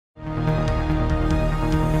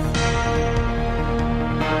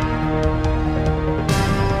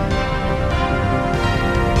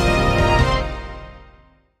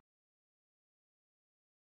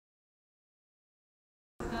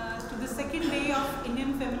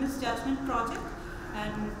Indian Feminist Judgement project,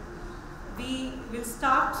 and we will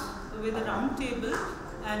start with a round table,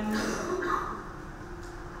 and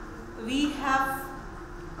we have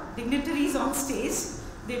dignitaries on stage.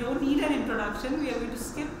 They don't need an introduction. We are going to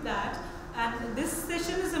skip that. And this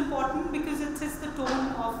session is important because it sets the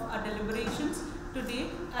tone of our deliberations today,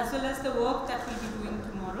 as well as the work that we'll be doing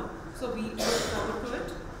tomorrow. So we look forward to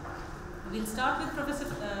it. We'll start with Professor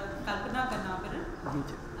Kalpana Ganagaran,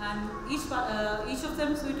 and each of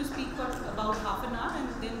them is going to speak for about half an hour, and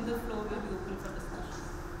then the floor will be open for discussion.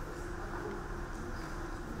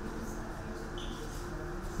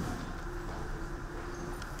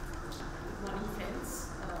 Good morning, friends.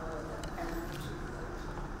 And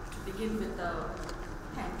to begin with a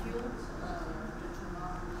thank you to Juma,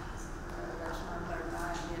 Rajna,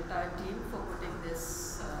 and the entire team for putting this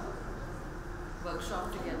workshop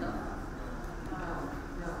together.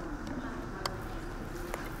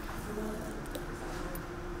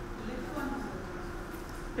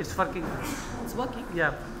 It's working. It's working?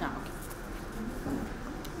 Yeah. Yeah,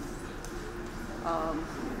 okay.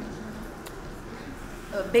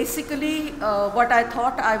 Basically, what I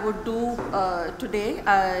thought I would do today,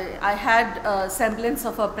 I had a semblance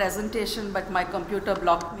of a presentation, but my computer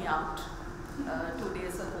blocked me out 2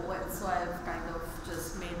 days ago, and so I've kind of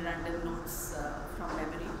just made random notes from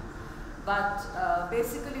memory. But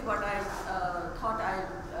basically what I thought I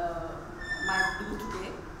might do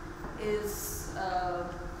today is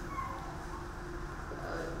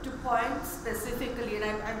to point specifically,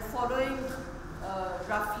 and I'm following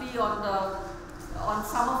roughly on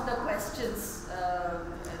some of the questions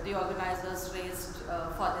the organizers raised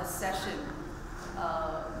for this session,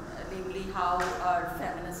 namely how are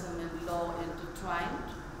feminism and law intertwined,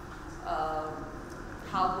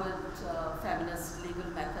 how would feminist legal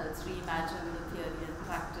methods reimagine the theory and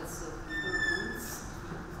practice of legal rules,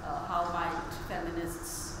 how might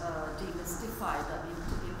feminists demystify the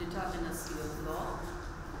indeterminacy of law,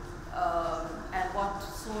 and what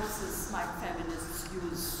sources might feminists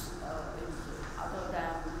use other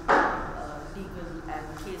than legal and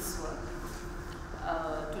casework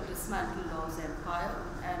to dismantle law's empire,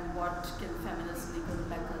 and what can feminist legal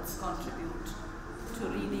methods contribute to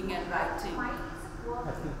reading and writing.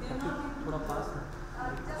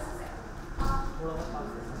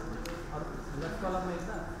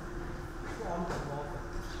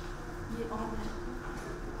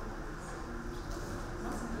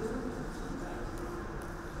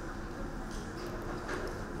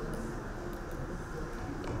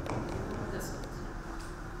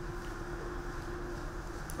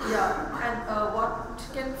 Yeah, and what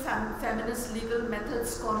can feminist legal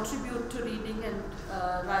methods contribute to reading and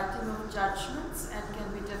writing of judgments, and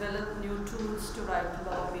can we develop new tools to write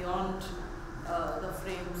law beyond the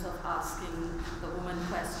frames of asking the woman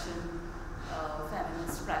question,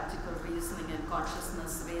 feminist practical reasoning and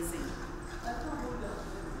consciousness raising?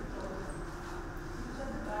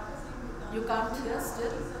 You can't hear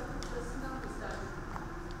still?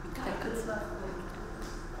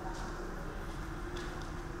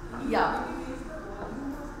 Yeah. Yeah,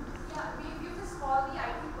 you just call the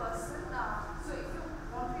IT person. So if you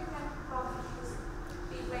want, you can probably just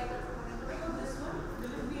take like a commentary on this one.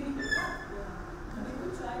 Will it be any better? We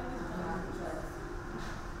could try with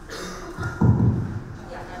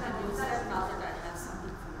Yeah, and then you said now that I have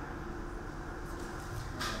something for mine.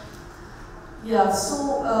 Yeah, so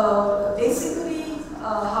basically,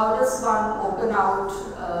 how does one open out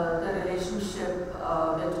the relationship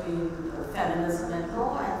between feminism and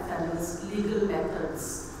law and feminist legal methods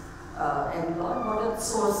and law? What are the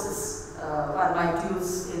sources one might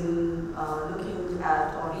use in looking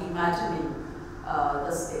at or reimagining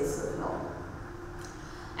the space of law?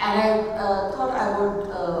 And I thought I would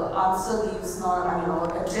answer these, or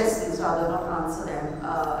address these rather, not answer them,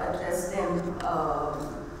 address them in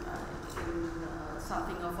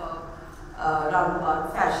something of a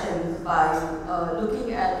roundabout fashion by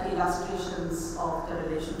looking at illustrations of the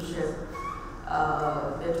relationship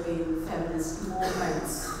between feminist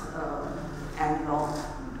movements and law.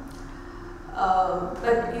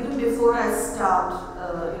 But even before I start,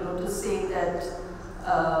 to say that,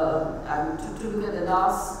 to look at the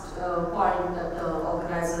last point that the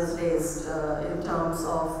organizers raised in terms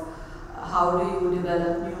of how do you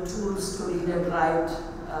develop new tools to read and write,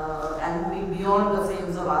 and moving beyond the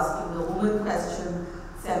frames of asking the woman question,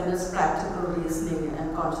 feminist practical reasoning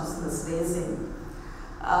and consciousness raising.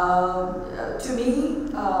 To me,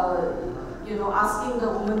 asking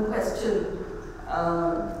the woman question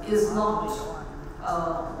is not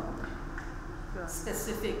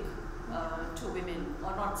specific to women,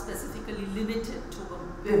 or not specifically limited to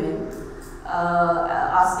women.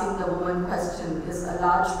 asking the woman question is a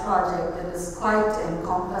large project that is quite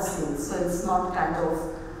encompassing, so it's not kind of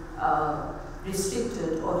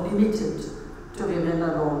restricted or limited to women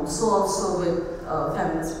alone. So also with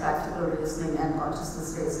feminist practical reasoning and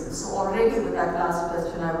consciousness raising. So already with that last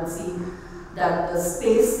question, I would see that the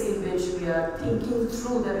space in which we are thinking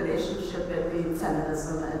through the relationship between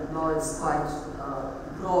feminism and law is quite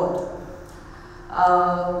broad.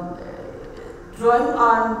 Drawing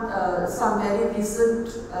on some very recent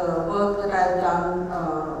work that I've done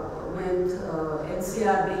with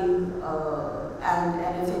NCRB and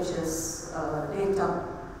NFHS data,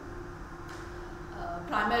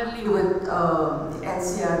 primarily with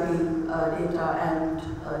NCRB data and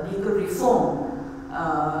legal reform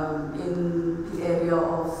in the area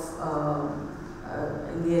of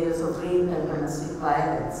in the areas of rape and domestic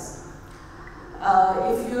violence.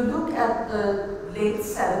 If you look at the late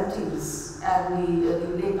 70s and the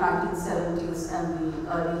late 1970s and the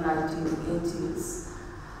early 1980s,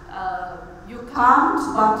 you can't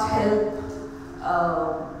but help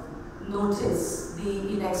notice the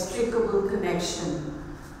inextricable connection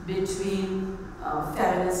between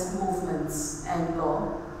feminist movements and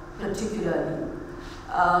law, particularly,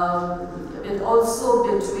 but also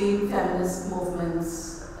between feminist movements'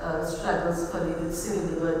 struggles for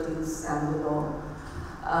civil liberties and the law.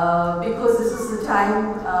 Because this is the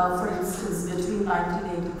time, for instance, between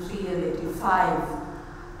 1983 and 85,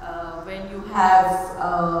 when you have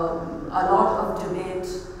a lot of debate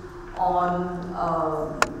on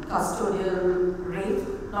custodial rape,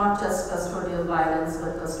 not just custodial violence,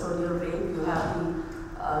 but custodial rape. You have the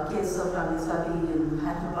case of Ramisabi in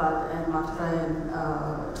Hyderabad and Mathura in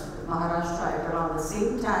Maharashtra at around the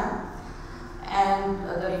same time, and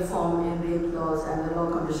the reform in rape laws and the law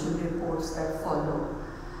commission reports that follow.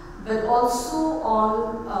 But also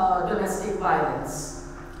on domestic violence,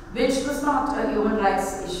 which was not a human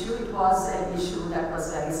rights issue, it was an issue that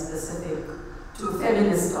was very specific to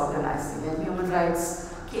feminist organizing, and human rights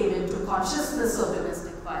came into consciousness of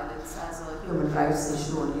domestic violence as a human rights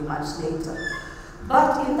issue only much later.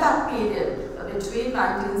 But in that period, between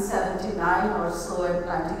 1979 or so and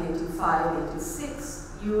 1985-86,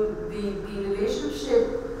 the relationship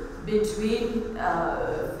between,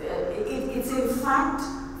 it's in fact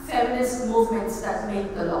feminist movements that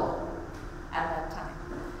make the law at that time.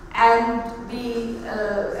 And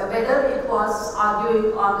whether it was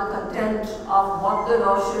arguing on the content of what the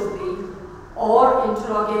law should be, or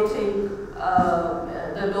interrogating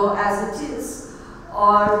the law as it is,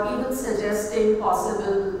 or even suggesting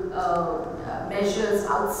possible measures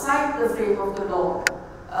outside the frame of the law,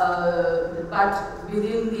 but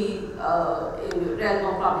within the realm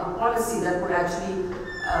of public policy that would actually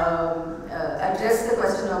address the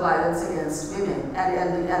question of violence against women,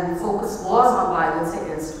 and the focus was on violence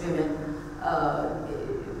against women,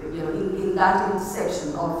 in that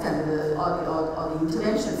intersection of feminist or the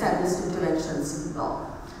intervention, feminist interventions in law.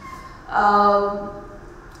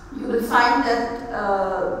 You will find that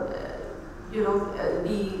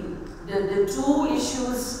the two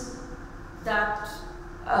issues that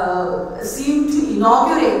seem to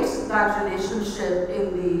inaugurate that relationship in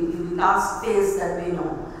the last phase that we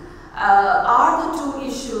know are the two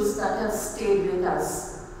issues that have stayed with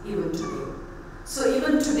us even today. So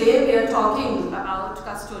even today we are talking about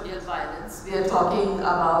custodial violence, we are talking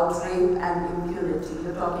about rape and impunity, we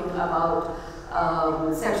are talking about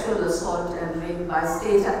sexual assault and rape by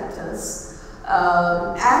state actors,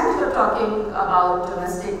 and we are talking about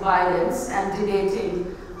domestic violence and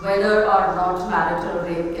debating whether or not marital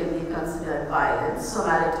rape can be considered violence. So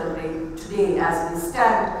marital rape today, as we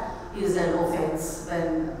stand, is an offense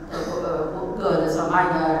when the girl is a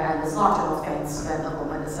minor, and is not an offense when the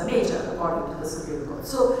woman is a major, according to the Supreme Court.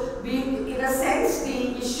 So in a sense,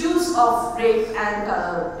 the issues of rape and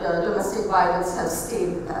domestic violence have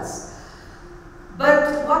stayed with us.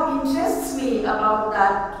 But what interests me about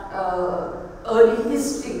that early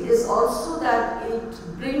history is also that it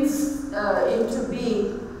brings into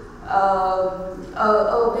being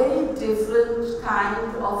a very different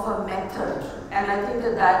kind of a method, and I think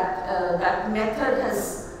that method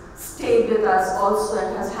has stayed with us also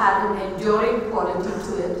and has had an enduring quality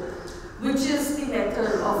to it, which is the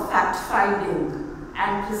method of fact-finding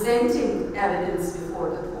and presenting evidence before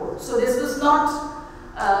the court. So this was not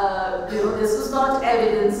this was not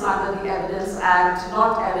evidence under the Evidence Act,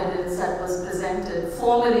 not evidence that was presented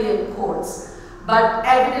formally in courts, but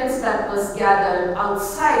evidence that was gathered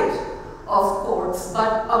outside of courts,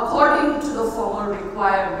 but according to the formal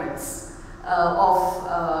requirements of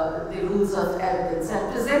the rules of evidence,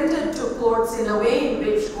 and presented to courts in a way in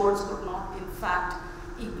which courts could not, in fact,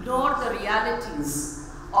 ignore the realities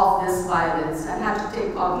of this violence and had to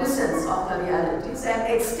take cognizance of the realities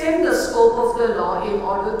and extend the scope of the law in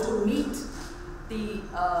order to meet the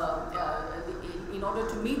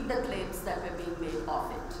claims that were being made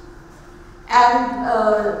of it. And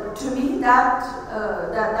to me, that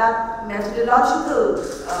methodological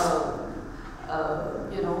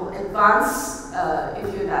advance, if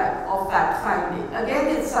you like, of fact finding, again,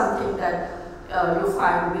 it's something that you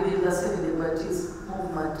find within the civil liberties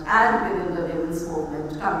movement and within the women's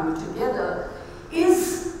movement coming together,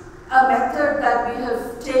 is a method that we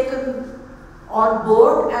have taken on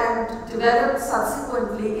board and developed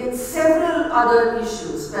subsequently in several other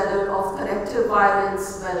issues, whether of collective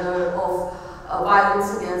violence, whether of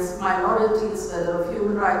violence against minorities, whether of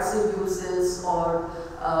human rights abuses, or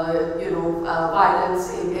violence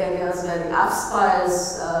in areas where the AFSPA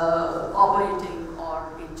is operating, or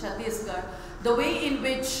in Chhattisgarh. The way in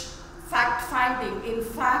which fact-finding, in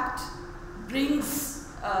fact, brings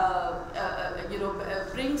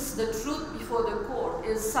brings the truth before the court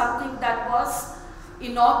is something that was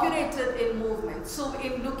inaugurated in movement. So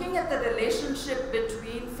in looking at the relationship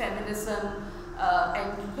between feminism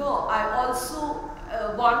and law, I also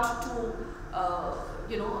want to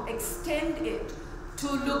extend it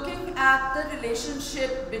to looking at the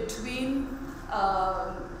relationship between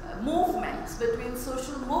movements, between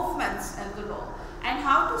social movements and the law, and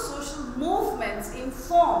how do social movements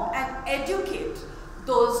inform and educate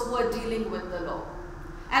those who are dealing with the law.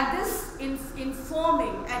 And this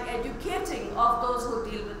informing and educating of those who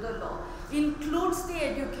deal with the law includes the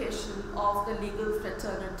education of the legal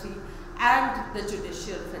fraternity and the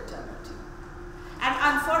judicial fraternity. And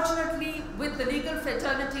unfortunately, with the legal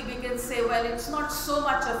fraternity, we can say, well, it's not so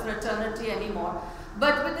much a fraternity anymore.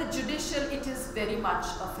 But with the judicial, it is very much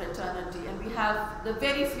a fraternity. And we have the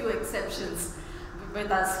very few exceptions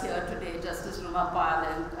with us here today, Justice Ruma Pal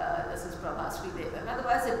and Justice Prabhasri Devan.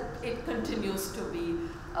 Otherwise, it continues to be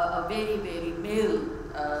a very, very male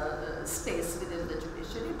space within the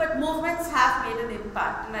judiciary. But movements have made an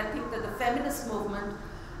impact, and I think that the feminist movement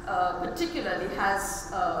particularly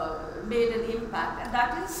has made an impact, and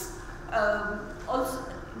that is also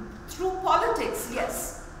through politics,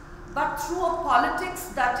 yes, but through a politics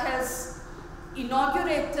that has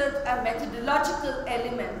inaugurated a methodological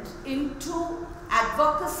element into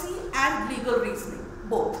advocacy and legal reasoning,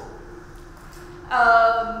 both.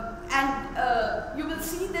 You will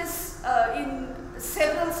see this in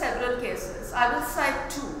several cases. I will cite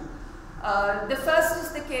two. The first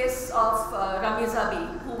is the case of Ramiza B,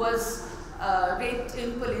 who was raped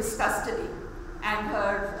in police custody, and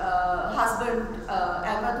her husband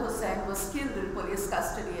Ahmed Hussain was killed in police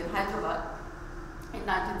custody in Hyderabad in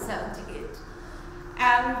 1978.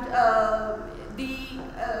 And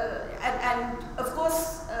of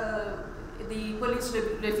course, the police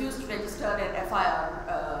refused to register an FIR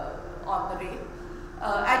on the rape,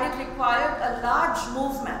 and it required a large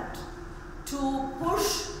movement to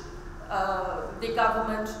push the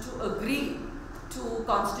government to agree to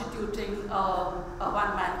constituting a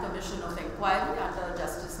one-man commission of inquiry under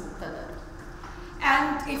Justice Muqtadar.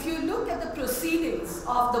 And if you look at the proceedings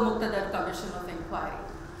of the Muqtadar Commission of Inquiry,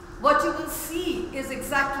 what you will see is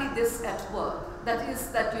exactly this at work. That is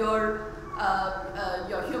that your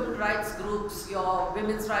human rights groups, your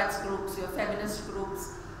women's rights groups, your feminist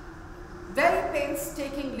groups, very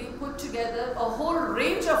painstakingly put together a whole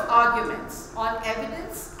range of arguments on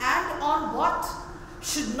evidence and on what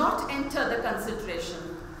should not enter the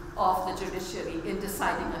consideration of the judiciary in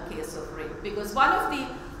deciding a case of rape. Because one of the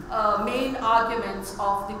main arguments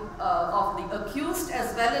of the accused,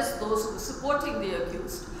 as well as those who were supporting the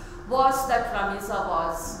accused, was that Ramiza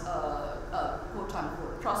was a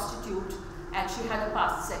quote-unquote prostitute, and she had a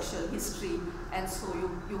past sexual history, and so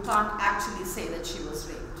you can't actually say that she was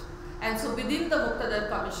raped. And so within the Muqtadar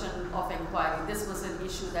Commission of Inquiry, this was an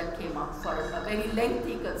issue that came up for a very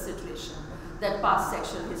lengthy consideration, that past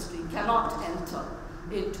sexual history cannot enter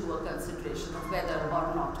into a consideration of whether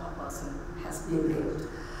or not a person has been raped.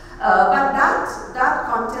 But that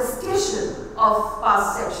contestation of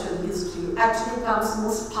past sexual history actually comes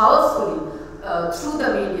most powerfully through the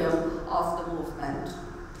medium of the movement.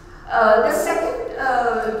 The second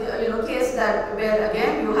case where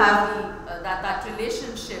again you have that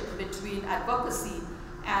relationship between advocacy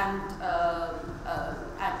and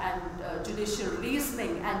judicial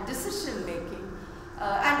reasoning and decision making.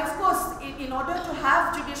 And of course, in order to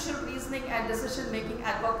have judicial reasoning and decision making,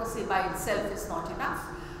 advocacy by itself is not enough.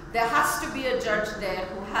 There has to be a judge there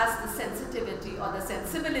who has the sensitivity or the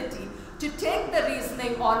sensibility to take the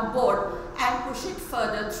reasoning on board and push it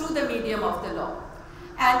further through the medium of the law.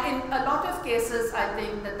 And in a lot of cases, I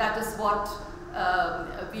think that is what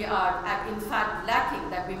we are in fact lacking,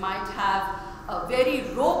 that we might have a very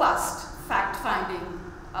robust fact-finding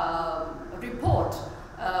report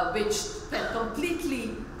which can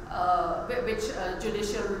completely,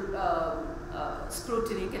 judicial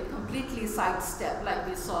scrutiny can completely sidestep, like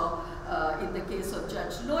we saw in the case of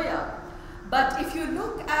Judge Loya. But if you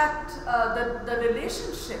look at the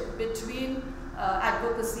relationship between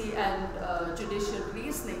advocacy and judicial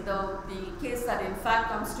reasoning, the case that in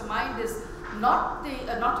fact comes to mind is not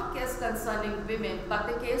a case concerning women, but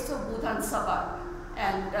the case of Budhan Sabha,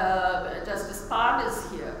 and Justice Pal is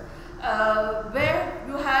here, where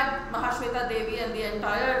you had Mahashweta Devi and the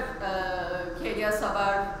entire Kheriya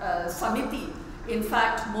Sabha Samiti in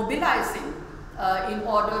fact mobilizing in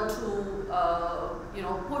order to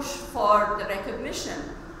push for the recognition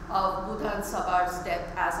of Budhan Sabhar's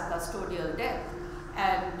death as a custodial death.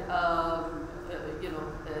 And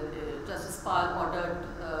Justice Pal ordered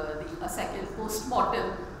a second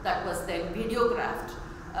post-mortem that was then videographed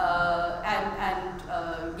and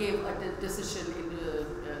gave a decision in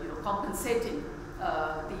compensating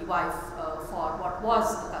the wife for what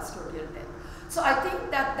was the custodial death. So I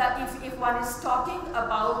think that if one is talking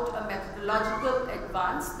about a methodological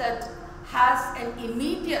advance that has an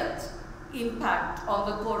immediate impact on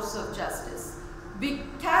the course of justice, we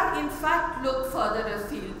can in fact look further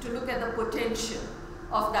afield to look at the potential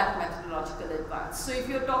of that methodological advance. So if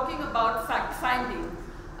you're talking about fact-finding,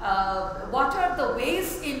 what are the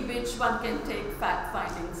ways in which one can take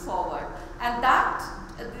fact-finding forward? And that,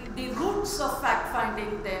 the roots of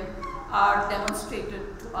fact-finding then are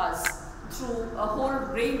demonstrated to us through a whole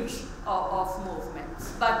range of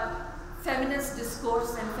movements. But feminist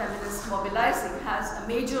discourse and feminist mobilizing has a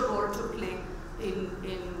major role to play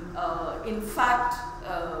in fact,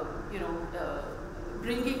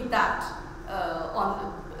 bringing that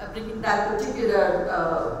bringing that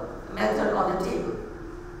particular method on the table.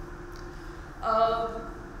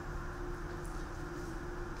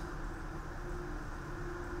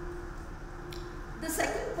 The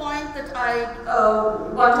second point that I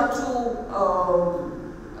wanted to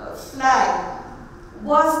flag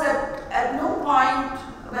was that at no point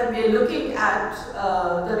when we are looking at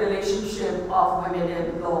the relationship of women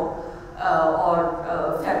in law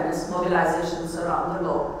or feminist mobilizations around the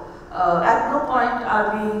law, at no point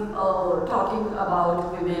are we talking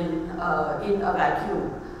about women in a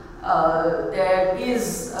vacuum.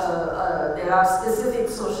 There are specific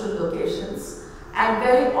social locations, and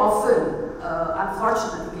very often,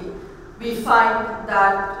 unfortunately, we find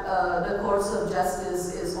that the course of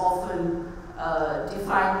justice is often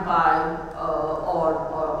defined by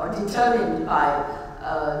or determined by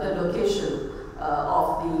the location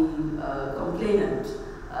of the complainant.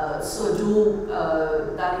 So do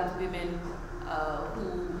Dalit women who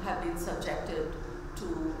have been subjected to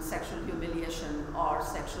sexual humiliation or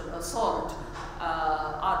sexual assault,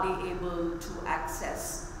 are they able to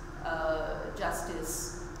access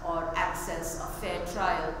justice or access a fair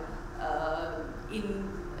trial in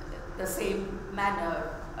the same manner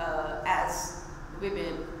as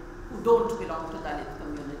women who don't belong to Dalit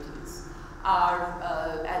communities?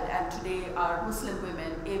 And today are Muslim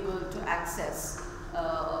women able to access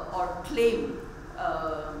or claim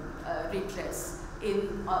redress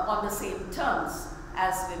on the same terms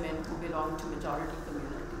as women who belong to majority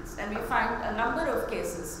communities? And we find a number of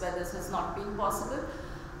cases where this has not been possible,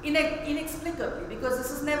 inexplicably, because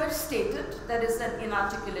this is never stated. There is an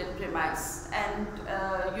inarticulate premise, and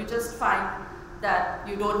you just find that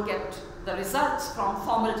you don't get the results from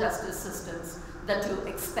formal justice systems that you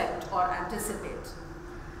expect or anticipate.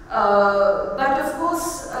 But of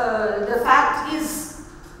course, the fact is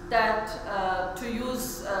that to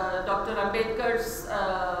use Dr. Ambedkar's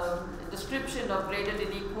description of graded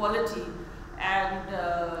inequality and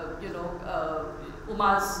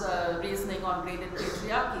Uma's reasoning on graded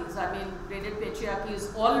patriarchies, I mean, graded patriarchy is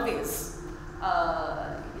always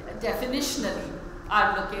definitionally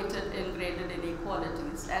are located in graded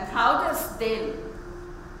inequalities. And how does then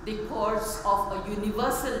the course of a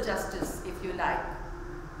universal justice, if you like,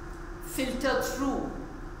 filter through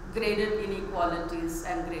graded inequalities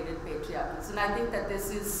and graded patriarchies? And I think that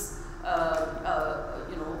this is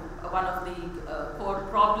one of the core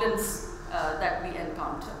problems that we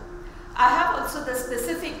encounter. I have also the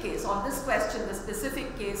specific case, on this question, the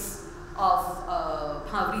specific case of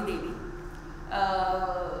Bhavri Devi,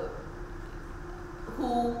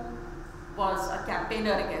 who was a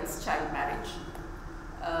campaigner against child marriage,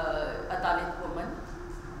 a Dalit woman,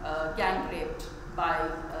 gang raped by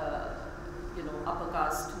upper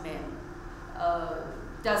caste men,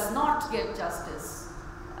 does not get justice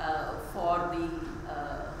for the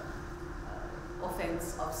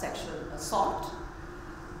offense of sexual assault.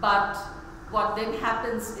 But what then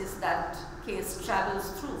happens is that case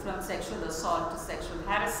travels through from sexual assault to sexual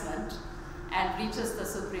harassment and reaches the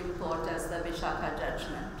Supreme Court as the Vishakha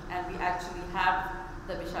judgment. And we actually have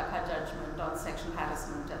the Vishakha judgment on sexual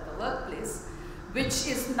harassment at the workplace, which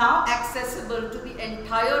is now accessible to the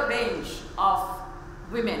entire range of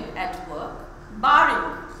women at work,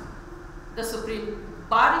 barring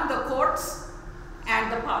the courts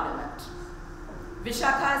and the parliament.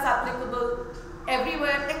 Vishakha is applicable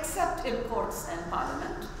everywhere except in courts and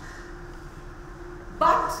parliament.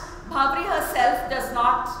 But Bhavri herself does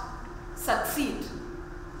not succeed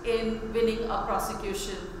in winning a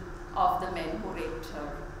prosecution of the men who raped her.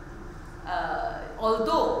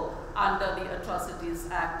 Although under the Atrocities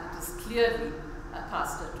Act it is clearly a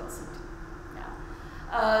caste atrocity.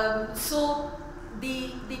 Yeah. So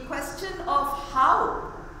the question of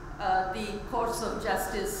how the courts of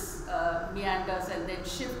justice meanders and then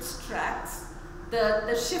shifts tracks,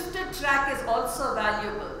 the shifted track is also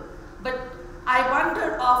valuable, but I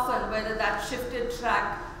wonder often whether that shifted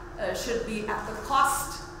track should be at the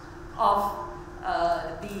cost of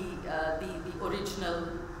the original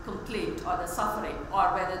complaint or the suffering,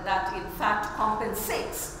 or whether that in fact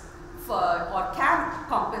compensates for or can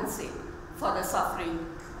compensate for the suffering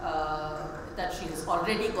that she has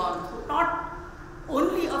already gone through, not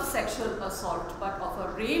only of sexual assault but of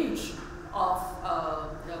a range of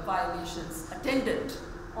violations attendant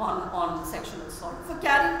on sexual assault for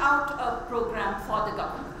carrying out a program for the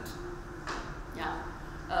government. Yeah.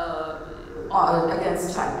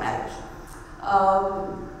 Against child marriage.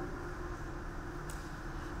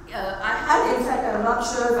 I had, in fact, I'm not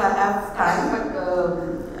sure if I have time,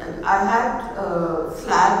 but I had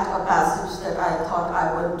flagged a passage that I thought I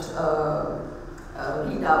would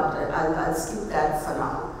read out. I'll skip that for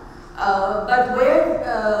now. But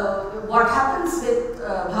what happens with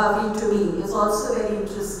Bhavi to me is also very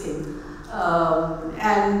interesting,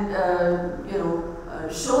 and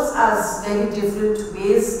shows us very different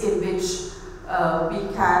ways in which we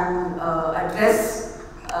can address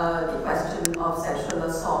the question of sexual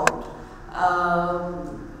assault.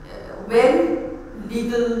 When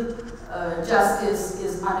legal justice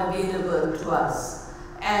is unavailable to us.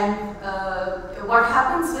 And what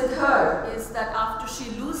happens with her is that after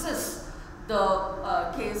she loses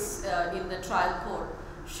the case in the trial court,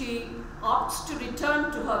 she opts to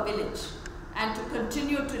return to her village and to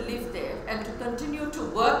continue to live there and to continue to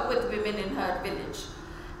work with women in her village.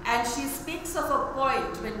 And she speaks of a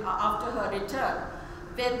point when, after her return,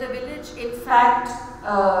 when the village in fact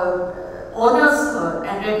honors her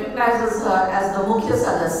and recognizes her as the Mukhya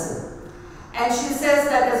Sadasya. And she says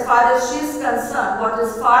that as far as she is concerned, what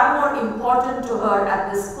is far more important to her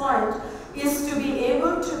at this point is to be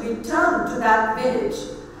able to return to that village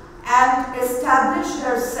and establish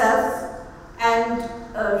herself and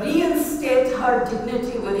reinstate her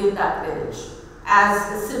dignity within that village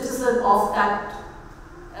as a citizen of that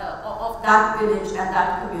village and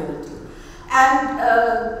that community. And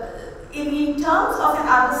in terms of an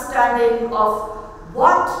understanding of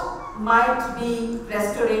what might be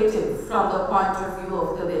restorative from the point of view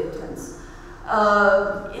of the victims,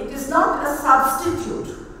 it is not a substitute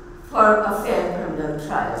for a fair criminal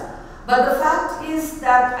trial. But the fact is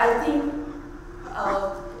that I think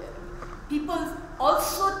people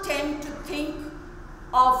also tend to think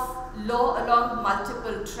of law along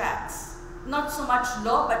multiple tracks. Not so much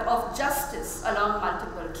law, but of justice along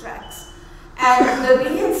multiple tracks. And the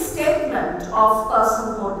reinstatement of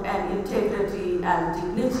personhood and integrity and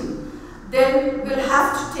dignity then will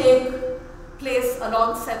have to take place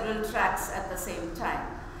along several tracks at the same time.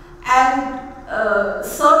 And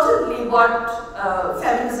certainly what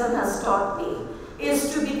feminism has taught me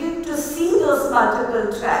is to begin to see those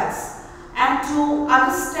multiple tracks and to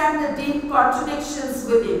understand the deep contradictions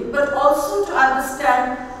within, but also to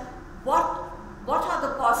understand what are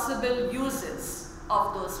the possible uses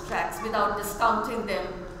of those tracks without discounting them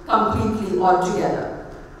completely altogether.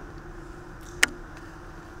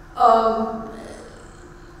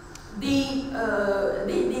 The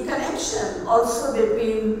connection also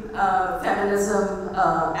between feminism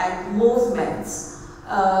and movements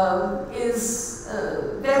is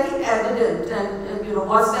very evident, and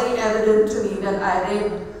was very evident to me when I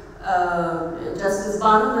read Justice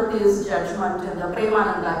Bhanumati's judgment in the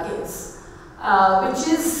Premananda case, which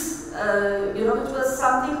is which was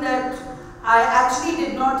something that I actually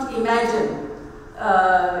did not imagine,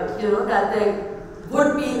 that there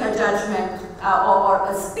would be a judgment or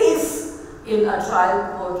a space in a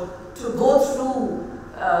trial court to go through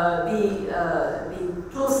the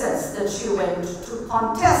process that she went to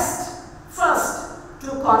contest. First,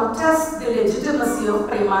 to contest the legitimacy of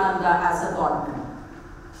Premananda as a godman.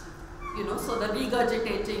 You know, so the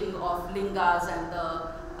regurgitating of lingas and the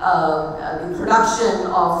production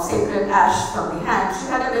of sacred ash from the hand. She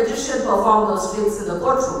had a magician perform those tricks in the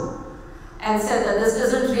courtroom and said that this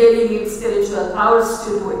doesn't really need spiritual powers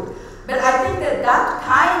to do it. But I think that that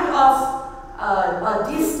kind of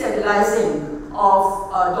destabilizing of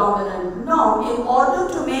dominant norm, in order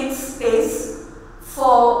to make space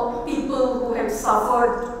for people who had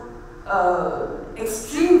suffered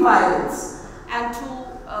extreme violence and to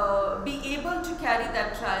be able to carry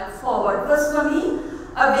that trial forward, was for me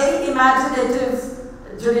a very imaginative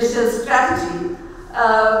judicial strategy,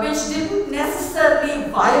 which didn't necessarily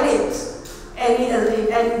violate any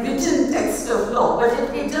written text of law, but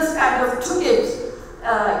it just kind of took it,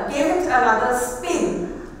 gave it another spin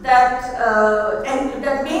that and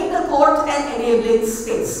that made the court an enabling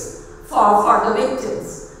space for the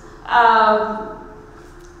victims.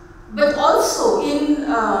 But also in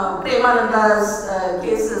Premananda's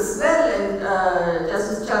case as well, and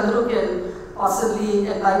Justice Chandru can possibly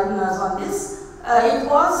enlighten us on this, it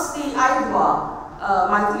was the Aidwa,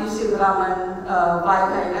 Maithili Shivaraman,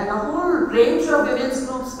 Vaikai, and a whole range of women's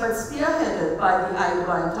groups, but spearheaded by the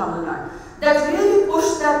Aidwa in Tamil Nadu, that really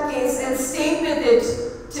pushed that case and stayed with it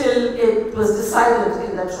till it was decided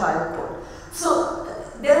in the trial court. So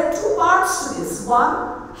there are two parts to this.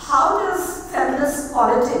 One, how does feminist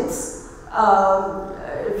politics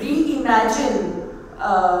reimagine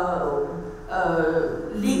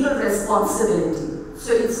legal responsibility?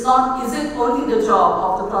 So it's not, is it only the job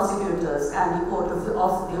of the prosecutors and the court of the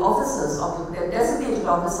officers, of the designated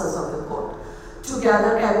officers of the court to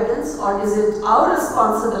gather evidence, or is it our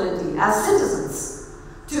responsibility as citizens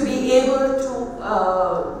to be able to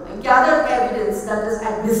gather evidence that is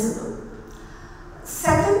admissible?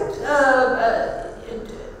 Second,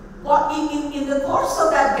 in the course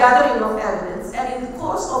of that gathering of evidence and in the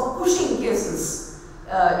course of pushing cases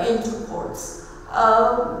into courts,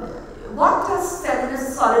 what does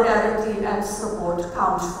feminist solidarity and support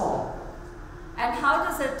count for? And how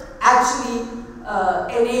does it actually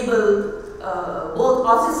enable both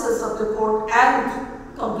officers of the court and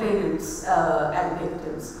complainants and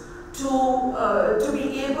victims to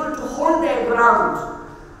be able to hold their ground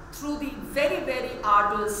through the very, very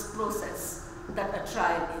arduous process that a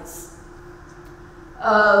trial is?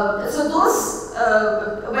 So those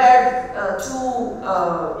were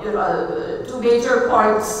two major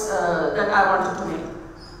points that I wanted to make.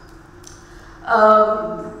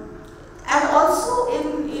 And also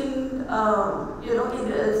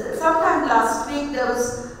sometime last week there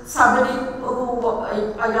was somebody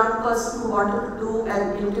a young person who wanted to do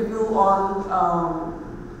an interview on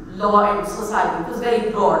law and society. It was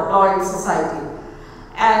very broad, law and society.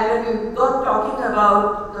 And when we got talking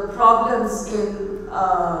about the problems in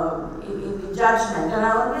the judgment, and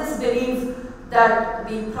I always believe that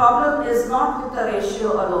the problem is not with the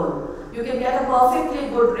ratio alone. You can get a perfectly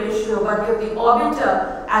good ratio, but if the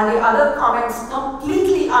orbiter and the other comments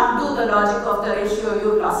completely undo the logic of the ratio,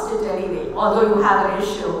 you lost it anyway. Although you have a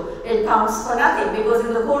ratio, it counts for nothing, because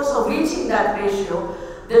in the course of reaching that ratio,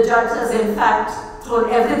 the judge has in fact thrown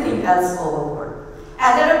everything else overboard.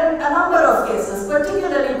 And there are a number of cases,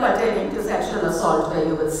 particularly pertaining to sexual assault, where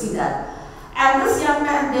you will see that. And this young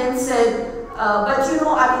man then said, but you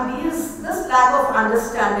know, I mean, this lack of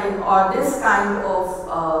understanding or this kind of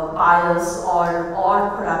bias or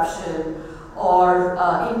corruption or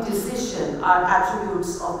indecision are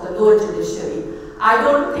attributes of the lower judiciary. I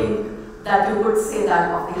don't think that you could say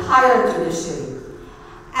that of the higher judiciary.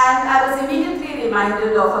 And I was immediately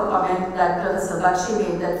reminded of a comment that Professor Bakshi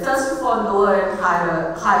made, that first of all, lower and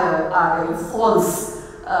higher are very false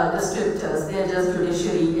descriptors. They're just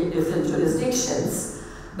judiciary in different jurisdictions.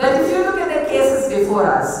 But if you look at the cases before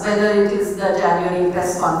us, whether it is the January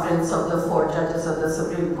press conference of the 4 judges of the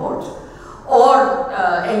Supreme Court, or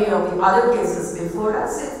any of the other cases before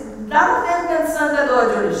us, none of them concern the lower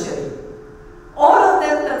judiciary. All of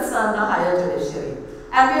them concern the higher judiciary.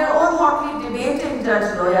 And we are all hotly debating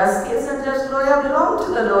Judge Loya's case, and Judge Loya belonged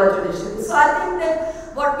to the lower judiciary. So I think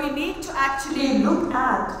that what we need to actually look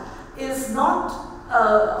at is not,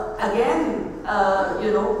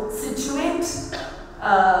 situate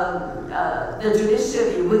the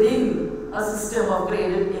judiciary within a system of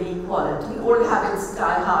graded inequality. Old habits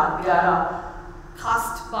die hard. We are a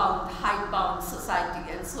caste-bound, height-bound society,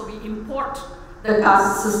 and so we import the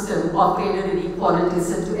caste system of graded inequalities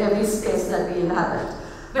into every space that we inhabit.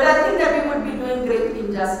 But I think that we would be doing great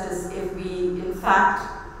injustice if we, in fact,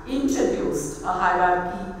 introduced a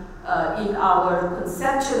hierarchy in our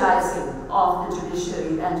conceptualizing of the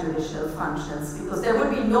judiciary and judicial functions, because there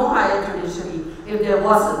would be no higher judiciary if there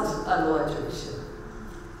wasn't a lower judiciary.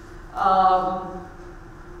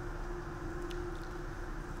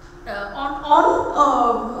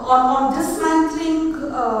 On dismantling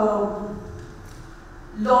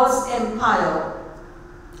law's empire,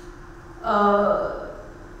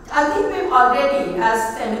 I think we've already,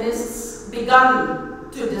 as feminists, begun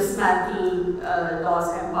to dismantle law's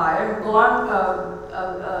empire,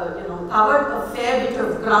 covered a fair bit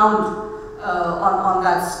of ground on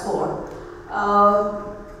that score.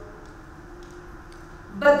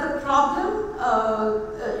 But the problem,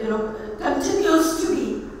 continues to be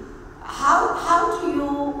how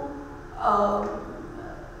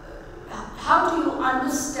do you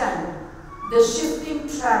understand the shifting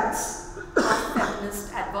tracks of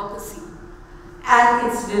feminist advocacy and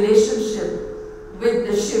its relationship with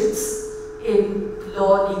the shifts in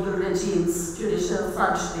law, legal regimes, judicial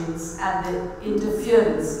functionings, and the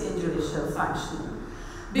interference in judicial functioning?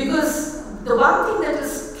 Because the one thing that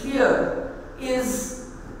is clear is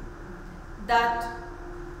that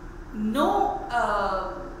no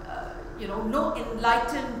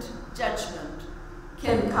enlightened judgment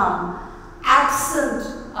can come absent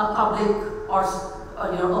a public or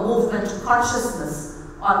a movement consciousness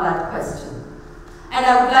on that question. And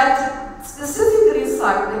I would like to specifically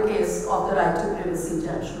cite the case of the right to privacy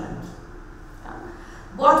judgment.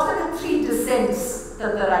 What were the three dissents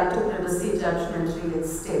that the right to privacy judgment really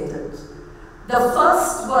stated? The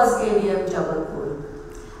first was ADM Jabalpur.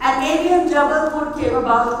 And ADM Jabalpur came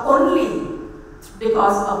about only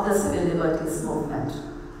because of the civil liberties movement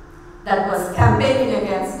that was campaigning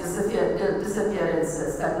against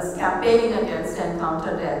disappearances, that was campaigning against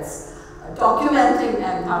encounter deaths, documenting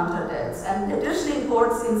encounter deaths, and petitioning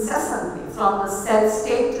courts incessantly from the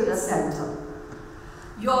state to the center.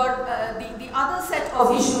 The other set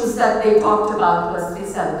of issues that they talked about was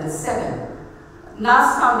 377.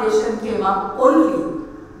 NAS Foundation came up only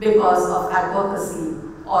because of advocacy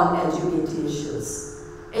on LGBT issues.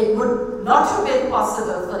 It would not have been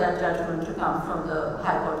possible for that judgment to come from the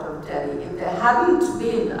High Court of Delhi if there hadn't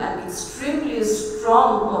been an extremely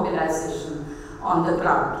strong mobilization on the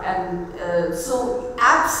ground. And so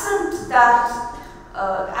absent that,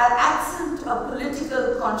 absent a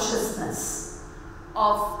political consciousness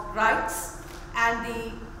of rights and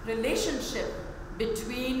the relationship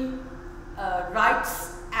between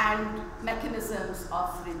rights and mechanisms of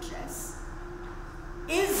redress,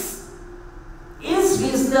 is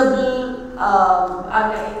reasonable,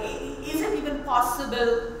 is it even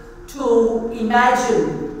possible to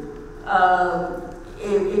imagine a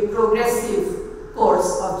progressive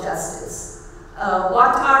course of justice?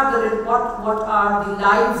 What are the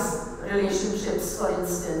lives relationships, for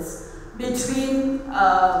instance, between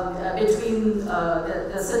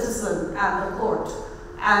the citizen and the court?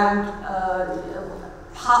 And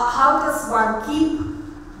how does one keep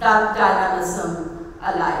that dynamism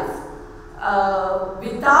alive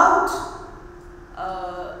without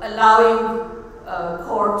allowing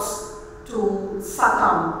courts to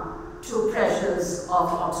succumb to pressures of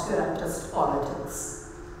obscurantist politics?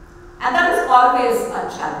 And that is always a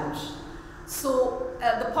challenge. So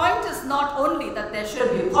the point is not only that there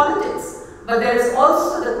should be politics, but there is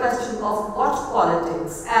also the question of what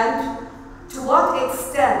politics, and to what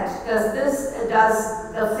extent does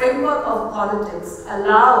the framework of politics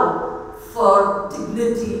allow for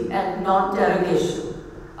dignity and non-derogation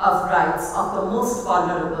of rights of the most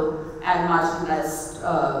vulnerable and marginalized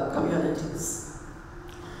communities.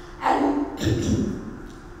 And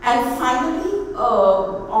finally,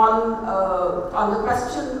 on the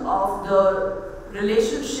question of the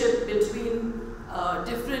relationship between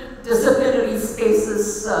different disciplinary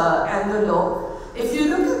spaces and the law, if you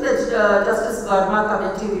look at the Justice Verma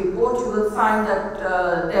Committee report, you will find that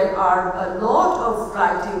there are a lot of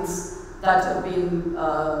writings that have been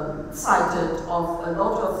cited of a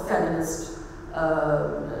lot of feminist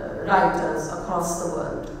writers across the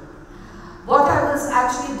world. What I was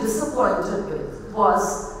actually disappointed with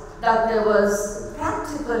was that there was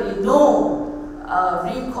practically no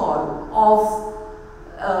recall of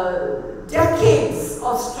decades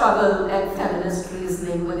of struggle and feminist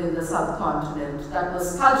reasoning within the subcontinent that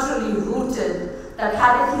was culturally rooted, that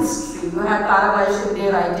had a history. You had Tarabai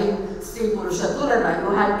Shinde writing Sri Purusha Tulana. You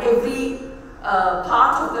had every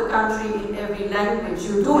part of the country in every language.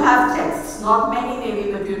 You do have texts, not many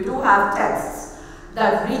maybe, but you do have texts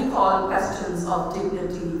that recall questions of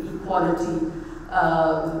dignity, equality,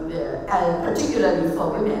 and particularly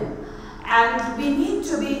for women. And we need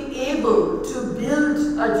to be able to build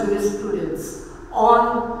a jurisprudence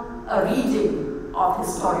on a reading of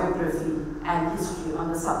historiography and history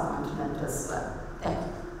on the subcontinent as well. Thank you.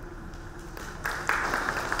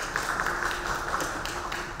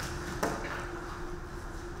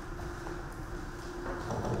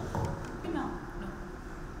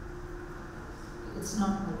 It's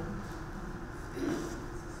not good.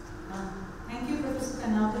 Thank you, Professor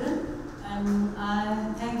Kanagaran,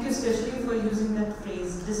 and thank you especially for using that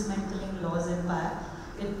phrase, dismantling law's empire.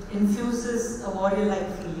 It infuses a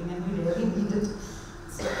warrior-like feeling, and we really need it.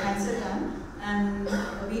 So thanks again. And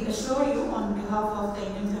we assure you, on behalf of the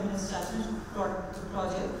Indian Feminist Judgement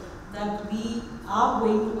Project, that we are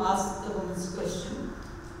going to ask the woman's question.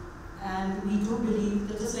 And we do believe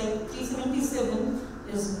that just like 377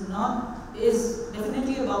 is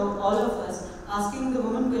definitely about all of us, asking the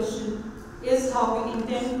woman question is how we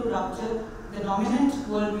intend to rupture the dominant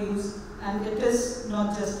worldviews, and it is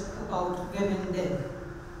not just about women then.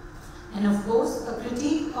 And of course, a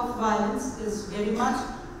critique of violence is very much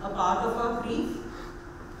a part of our brief.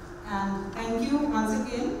 And thank you once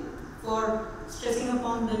again for stressing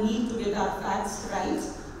upon the need to get our facts right.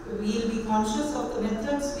 We will be conscious of the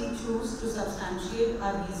methods we choose to substantiate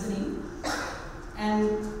our reasoning.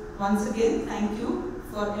 And once again, thank you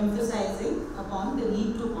for emphasizing upon the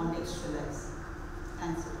need to contextualize.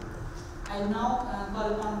 Thanks. I will now call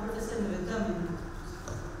upon Professor Nirita Mehta.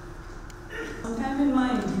 Sometime in my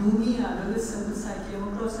uni adolescence, I came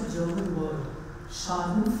across a German word,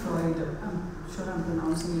 Schadenfreude. I'm sure I'm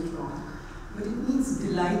pronouncing it wrong, but it means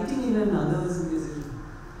delighting in another's misery.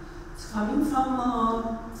 It's coming from a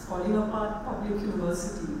falling apart public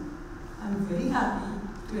university. I'm very happy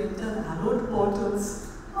to enter the hallowed portals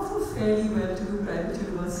of a fairly well-to-do private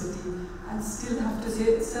university and still have to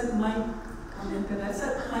say, sir, my comment, and I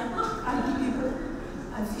said, my IT people,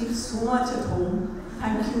 I feel so much at home.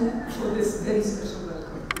 Thank you for this very special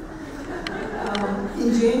welcome. In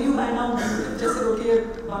JNU, I now just said, okay,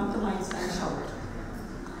 bump the mics and shout.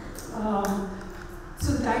 So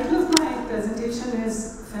the title of my presentation is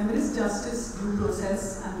Feminist Justice, Due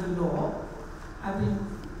Process and the Law. I will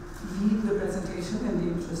read the presentation in the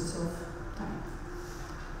interests of time.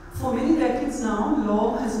 For many decades now,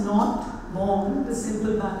 law has not borne the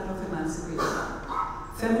simple banner of emancipation.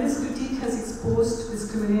 Feminist critique has exposed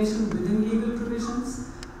discrimination within legal provisions,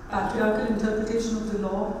 patriarchal interpretation of the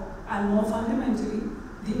law, and more fundamentally,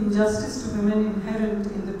 the injustice to women inherent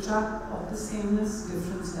in the trap of the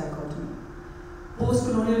sameness-difference dichotomy.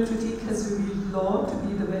 Post-colonial critique has revealed law to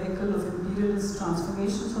be the vehicle of imperialist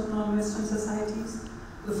transformations of non-Western societies.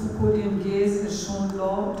 The Foucauldian gaze has shown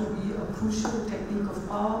law to be a crucial technique of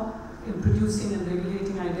power in producing and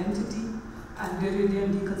regulating identity, and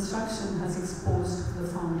Derridian deconstruction has exposed the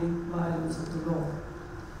founding violence of the law.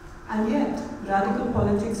 And yet, radical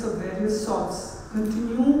politics of various sorts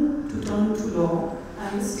continue to turn to law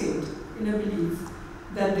and the state in a belief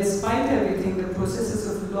that despite everything, the processes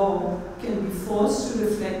of law can be forced to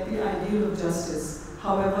reflect the ideal of justice,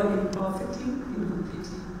 however imperfectly,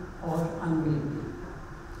 incompletely, or unwillingly.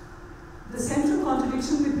 The central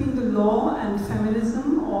contradiction between the law and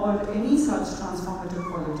feminism or any such transformative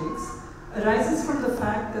politics arises from the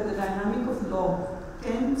fact that the dynamic of law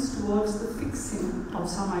tends towards the fixing of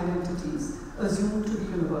some identities assumed to be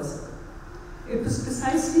universal. It was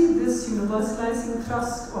precisely this universalizing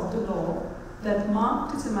thrust of the law that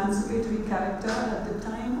marked its emancipatory character at the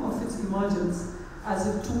time of its emergence as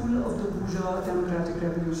a tool of the bourgeois democratic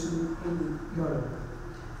revolution in Europe.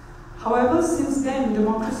 However, since then,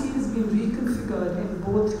 democracy has been reconfigured in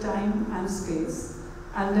both time and space,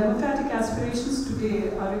 and democratic aspirations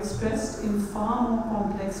today are expressed in far more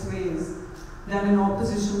complex ways than in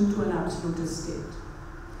opposition to an absolutist state.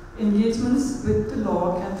 Engagements with the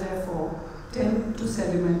law can therefore tend to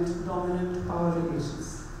sediment dominant power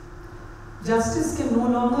relations. Justice can no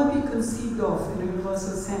longer be conceived of in a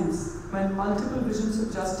universal sense when multiple visions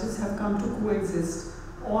of justice have come to coexist,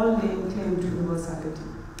 all laying claim to universality.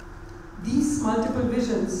 These multiple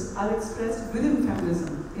visions are expressed within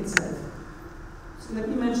feminism itself. So let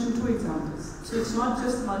me mention two examples. So it's not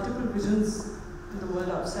just multiple visions in the world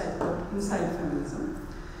outside, but inside feminism.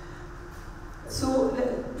 So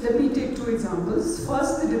let me take two examples.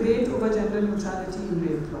 First, the debate over gender neutrality in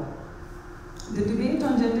rape law. The debate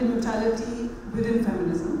on gender neutrality within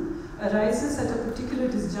feminism arises at a particular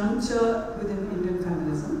disjuncture within Indian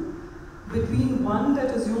feminism, between one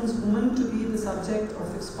that assumes woman to be the subject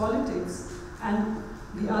of its politics and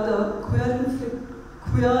the other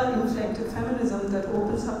queer-inflected feminism that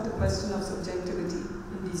opens up the question of subjectivity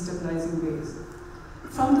in destabilizing ways.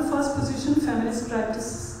 From the first position, feminist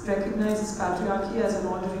practice recognizes patriarchy as an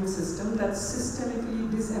ordering system that systemically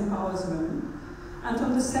disempowers women. And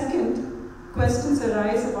from the second, questions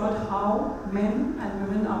arise about how men and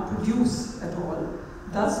women are produced at all,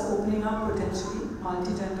 thus opening up potentially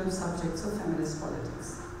multi-gendered subjects of feminist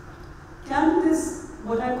politics. Can this,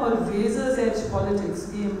 what I call razor's edge politics,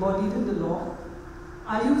 be embodied in the law?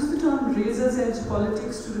 I use the term razor's edge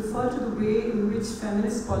politics to refer to the way in which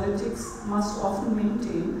feminist politics must often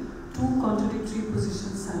maintain two contradictory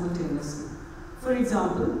positions simultaneously. For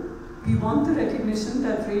example, we want the recognition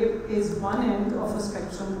that rape is one end of a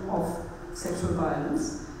spectrum of sexual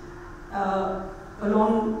violence.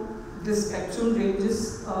 Along this spectrum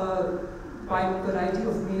ranges a wide variety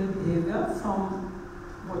of male behavior, from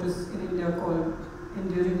what is in India called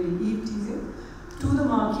endearingly eve-teasing, to the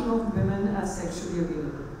marking of women as sexually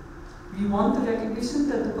available. We want the recognition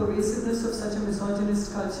that the pervasiveness of such a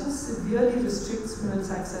misogynist culture severely restricts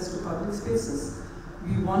women's access to public spaces.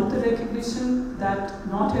 We want the recognition that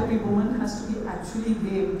not every woman has to be actually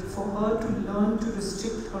raped for her to learn to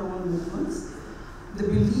restrict her own movements. The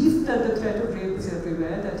belief that the threat of rape is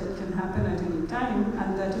everywhere, that it can happen at any time,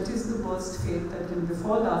 and that it is the worst fate that can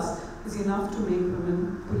befall us is enough to make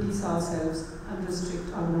women police ourselves and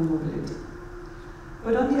restrict our own mobility.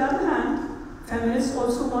 But on the other hand, feminists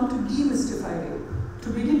also want to demystify rape, to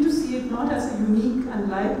begin to see it not as a unique and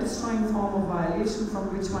life-destroying form of violation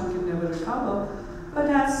from which one can never recover, but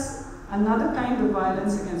as another kind of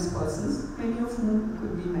violence against persons, many of whom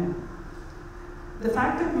could be men. The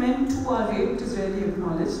fact that men too are raped is rarely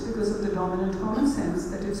acknowledged because of the dominant common sense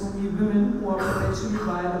that it's only women who are perpetually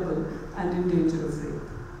violable and in danger of rape.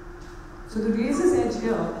 So the razor's edge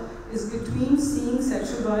here is between seeing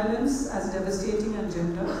sexual violence as devastating and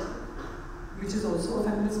gender, which is also a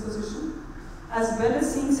feminist position, as well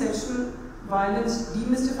as seeing sexual violence,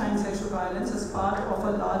 demystifying sexual violence as part of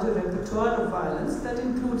a larger repertoire of violence that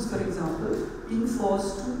includes, for example, being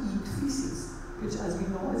forced to eat feces, which, as we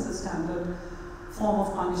know, is a standard form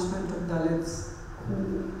of punishment of Dalits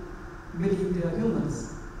who believe they are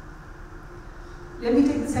humans. Let me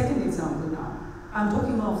take the second example now. I'm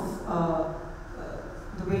talking of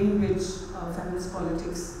the way in which feminist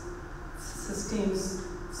politics sustains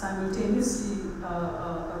simultaneously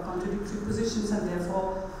contradictory positions and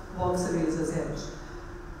therefore walks a razor's edge.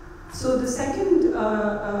 So the second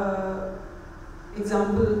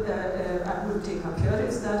example I would take up here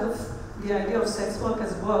is that of the idea of sex work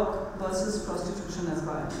as work versus prostitution as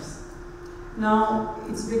violence. Now,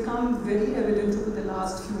 it's become very evident over the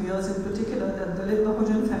last few years in particular that Dalit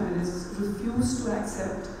Bahujan feminists refuse to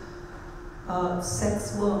accept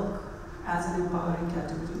sex work as an empowering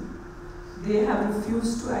category. They have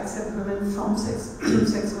refused to accept women from sex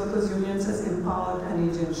workers' unions as empowered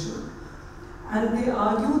and agential. And they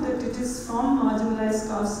argue that it is from marginalized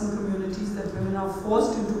castes and communities that women are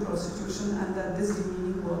forced into prostitution and that this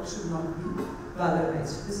demeaning work should not be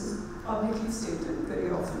valorized. This is publicly stated very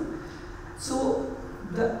often. So,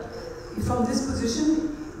 from this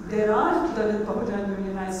position, there are Dalit Bahujan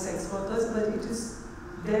unionized sex workers, but it is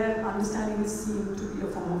their understanding is seen to be a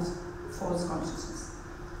form of false consciousness.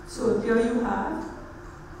 So here you have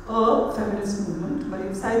a feminist movement, but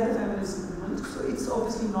inside the feminist movement, so it's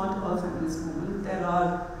obviously not a feminist movement. There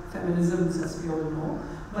are feminisms, as we all know,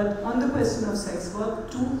 but on the question of sex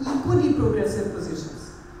work, two equally progressive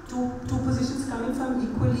positions, two positions coming from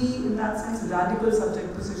equally, in that sense, radical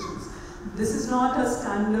subject positions. This is not a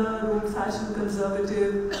standard, old-fashioned,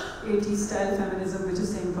 conservative, 80s style feminism which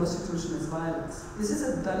is saying prostitution is violence. This is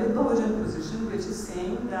a Dalit Bahujan position which is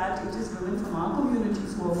saying that it is women from our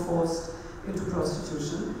communities who are forced into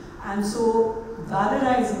prostitution, and so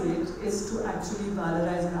valorizing it is to actually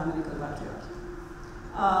valorize Brahminical patriarchy.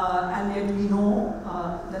 And yet we know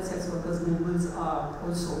that sex workers' movements are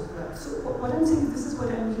also. So what I'm saying, this is what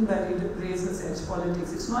I mean by razor's edge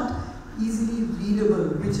politics. It's not easily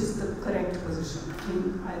readable which is the correct position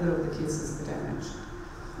in either of the cases that I mentioned.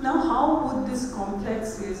 Now, how would this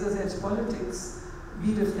complex razor's edge politics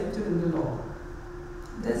be reflected in the law?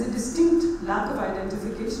 There's a distinct lack of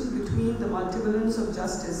identification between the multivalence of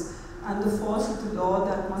justice and the force of the law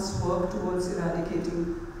that must work towards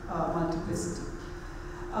eradicating multiplicity.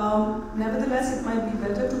 Nevertheless, it might be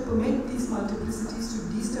better to permit these multiplicities to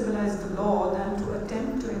destabilize the law than to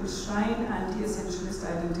attempt to enshrine anti-essentialist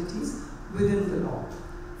identities within the law.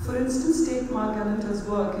 For instance, take Mark Galanter's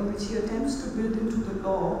work in which he attempts to build into the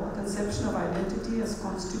law a conception of identity as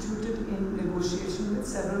constituted in negotiation with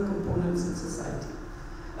several components in society.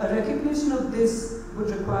 A recognition of this would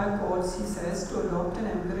require courts, he says, to adopt an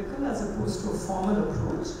empirical as opposed to a formal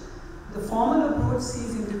approach. The formal approach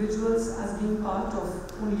sees individuals as being part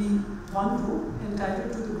of only one group,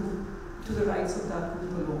 entitled to the rights of that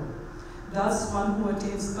group alone. Thus, one who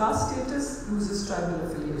attains caste status loses tribal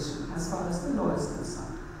affiliation, as far as the law is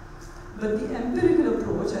concerned. But the empirical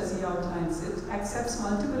approach, as he outlines it, accepts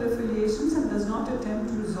multiple affiliations and does not attempt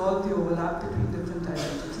to resolve the overlap between different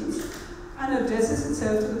identities, and addresses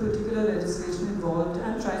itself to the particular legislation involved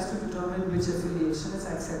and tries to determine which affiliation is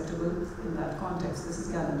acceptable in that context. This is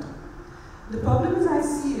Gallant. The problem as I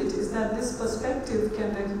see it is that this perspective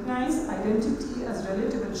can recognize identity as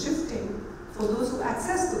relative and shifting for those who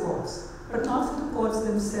access the courts, but not for the courts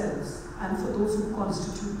themselves and for those who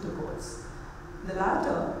constitute the courts. The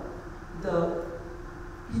latter, the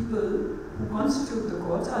people who constitute the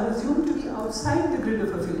courts, are assumed to be outside the grid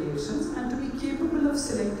of affiliations and to be capable of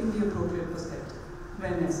selecting the appropriate perspective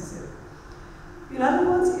when necessary. In other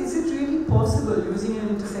words, is it really possible, using an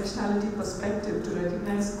intersectionality perspective, to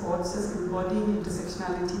recognize courts as embodying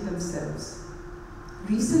intersectionality themselves?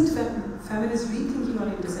 Recent feminist rethinking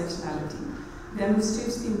on intersectionality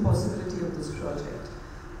demonstrates the impossibility of this project.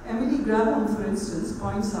 Emily Graham, for instance,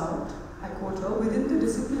 points out, I quote her, within the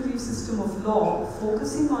disciplinary system of law,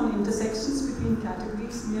 focusing on intersections between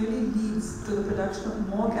categories merely leads to the production of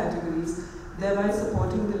more categories, thereby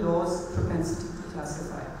supporting the law's propensity to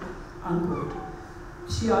classify, unquote.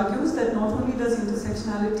 She argues that not only does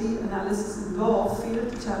intersectionality analysis in law fail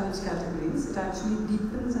to challenge categories, it actually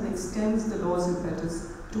deepens and extends the law's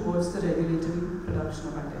impetus towards the regulatory production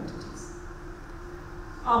of identities.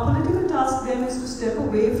 Our political task then is to step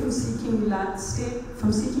away from seeking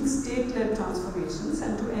state-led transformations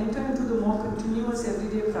and to enter into the more continuous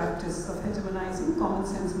everyday practice of hegemonizing common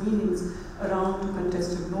sense meanings around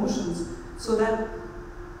contested notions, so that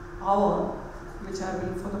our, which I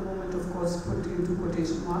will for the moment of course put into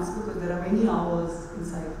quotation marks because there are many hours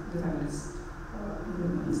inside the feminist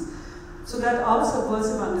movements, so that our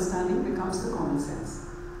subversive understanding becomes the common sense.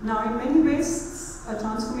 Now, in many ways, a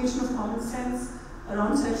transformation of common sense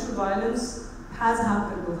around sexual violence has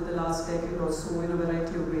happened over the last decade or so in a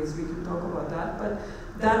variety of ways. We can talk about that, but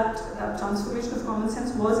that transformation of common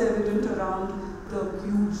sense was evident around the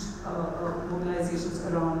huge mobilizations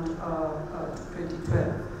around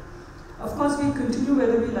 2012. Of course, we continue,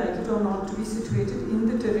 whether we like it or not, to be situated in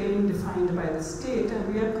the terrain defined by the state,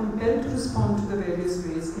 and we are compelled to respond to the various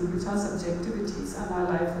ways in which our subjectivities and our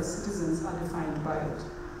life as citizens are defined by it.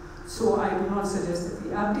 So I do not suggest that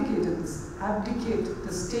we abdicate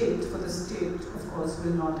the state, for the state, of course,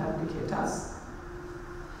 will not abdicate us.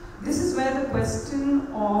 This is where the question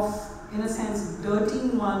of, in a sense,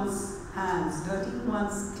 dirtying one's hands, dirtying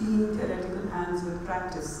one's clean theoretical hands with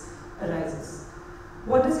practice arises.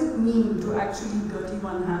 What does it mean to actually dirty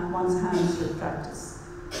one's hands with practice?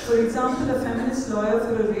 For example, a feminist lawyer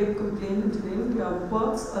for a rape complainant in India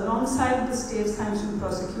works alongside the state-sanctioned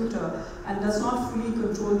prosecutor and does not fully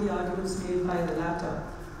control the arguments made by the latter,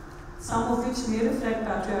 some of which may reflect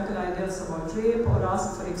patriarchal ideas about rape or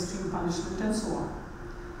ask for extreme punishment and so on.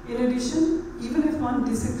 In addition, even if one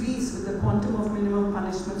disagrees with the quantum of minimum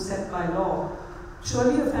punishment set by law,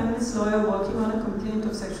 surely a feminist lawyer working on a complaint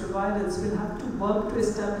of sexual violence will have to work to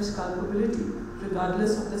establish culpability,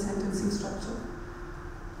 regardless of the sentencing structure.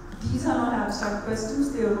 These are not abstract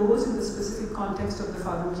questions, they arose in the specific context of the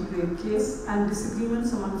Farooqi rape case, and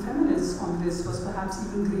disagreements among feminists on this was perhaps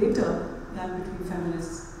even greater than between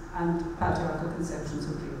feminists and patriarchal conceptions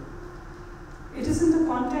of rape. It is in the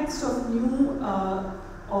context of the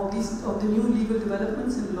new legal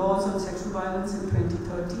developments in laws on sexual violence in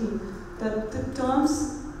 2013 that the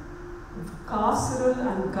terms carceral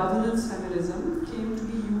and governance feminism came to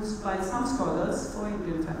be used by some scholars for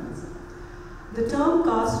Indian feminism. The term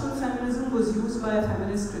carceral feminism was used by a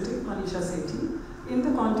feminist critic, Manisha Sethi, in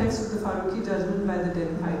the context of the Farooqi judgment by the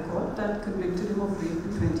Delhi High Court that convicted him of rape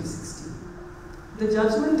in 2016. The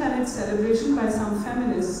judgment and its celebration by some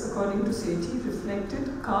feminists, according to Sethi,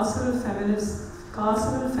 reflected carceral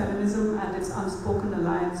feminism and its unspoken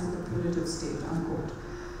alliance with the punitive state, unquote.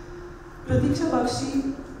 Pratiksha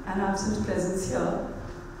Bakshi, an absent presence here,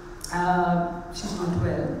 she's not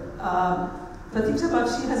well. Pratiksha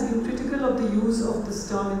Bakshi has been critical of the use of this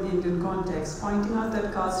term in the Indian context, pointing out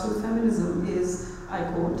that carceral feminism is, I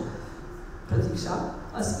quote, Pratiksha,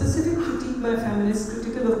 a specific critique by feminists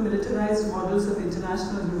critical of militarized models of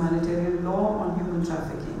international humanitarian law on human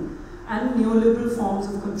trafficking and neoliberal forms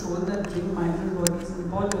of control that bring migrant bodies and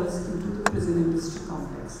borders into the prison industry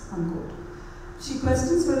complex, unquote. She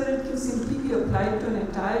questions whether it can simply be applied to an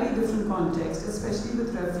entirely different context, especially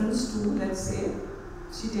with reference to, let's say,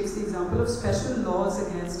 she takes the example of special laws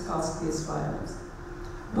against caste-based violence.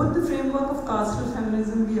 Would the framework of carceral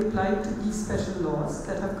feminism be applied to these special laws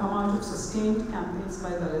that have come out of sustained campaigns by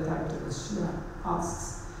Dalit activists, she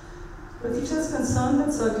asks. Pratiksha is concerned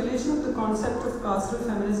that circulation of the concept of carceral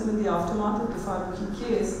feminism in the aftermath of the Farooqi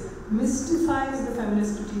case mystifies the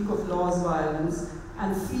feminist critique of law's violence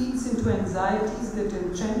and feeds into anxieties that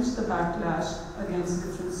entrench the backlash against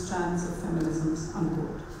different strands of feminisms,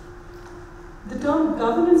 unquote. The term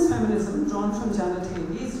governance feminism, drawn from Janet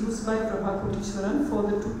Haley, is used by Prabha Kotishwaran for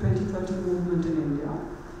the 2013 movement in India,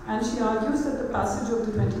 and she argues that the passage of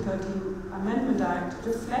the 2013 Amendment Act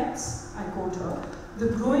reflects, I quote her, the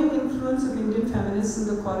growing influence of Indian feminists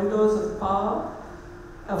in the corridors of power,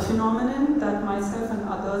 a phenomenon that myself and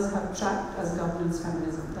others have tracked as governance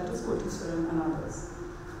feminism. That is Kotishwaran and others.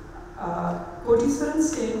 Kotishwaran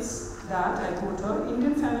states that, I quote her,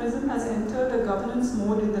 Indian feminism has entered a governance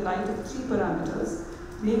mode in the light of three parameters,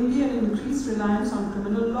 namely an increased reliance on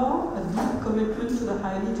criminal law, a deep commitment to the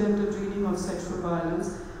highly gendered reading of sexual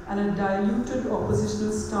violence, and a diluted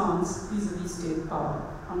oppositional stance vis-a-vis state power,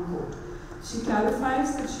 unquote. She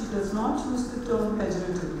clarifies that she does not use the term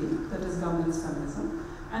pejoratively, that is governance feminism,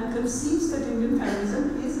 and concedes that Indian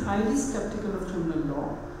feminism is highly skeptical of criminal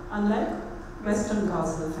law, unlike Western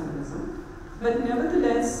causal feminism. But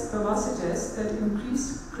nevertheless, Prabha suggests that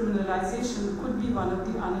increased criminalization could be one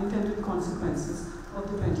of the unintended consequences of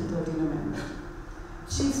the 2013 amendment.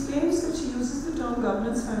 She explains that she uses the term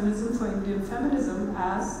governance feminism for Indian feminism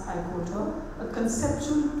as, I quote her, a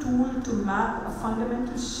conceptual tool to map a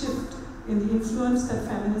fundamental shift in the influence that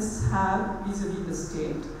feminists have vis-a-vis the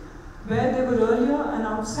state, where they were earlier an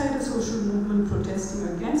outsider social movement protesting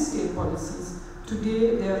against state policies.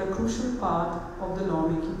 Today, they are a crucial part of the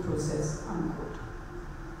lawmaking process, unquote.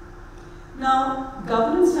 Now,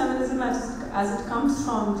 governance feminism, as it comes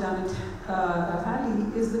from Janet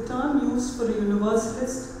Haley, is the term used for a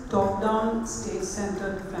universalist, top-down,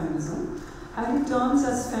 state-centered feminism. Haley terms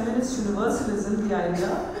as feminist universalism the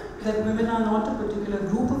idea that women are not a particular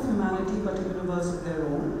group of humanity but a universe of their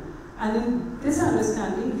own. And in this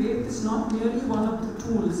understanding, rape is not merely one of the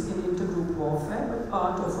tools in intergroup warfare, but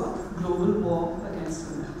part of a global war against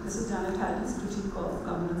women. This is Janet Haley's critique of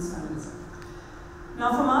governance feminism.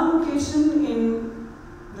 Now, from our location in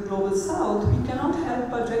the global south, we cannot help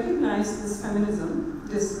but recognize this feminism,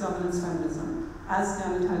 this governance feminism, as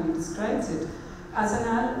Janet Haley describes it, as an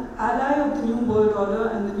ally of the New World Order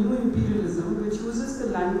and the new imperialism, which uses the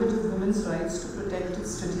language of women's rights to protect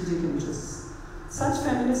its strategic interests. Such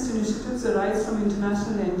feminist initiatives arise from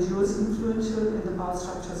international NGOs influential in the power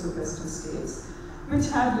structures of Western states, which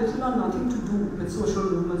have little or nothing to do with social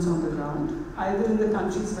movements on the ground, either in the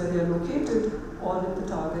countries where they are located or in the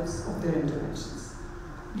targets of their interventions.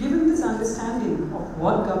 Given this understanding of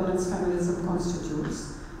what governance feminism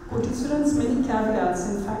constitutes, Kotishwaran's many caveats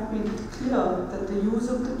in fact make it clear that the use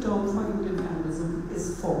of the term for Indian feminism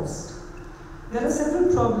is forced. There are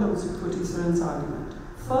several problems with Kotishwaran's argument.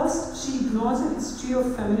 First, she ignores a history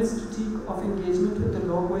of feminist critique of engagement with the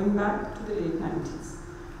law going back to the late 90s.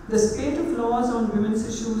 The spate of laws on women's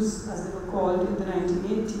issues, as they were called in the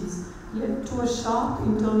 1980s, led to a sharp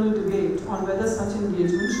internal debate on whether such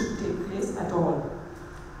engagement should take place at all.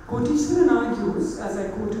 Kotishwaran argues, as I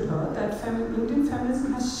quoted her, that Indian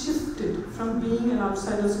feminism has shifted from being an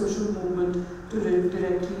outsider social movement to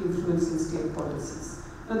directly influencing state policies.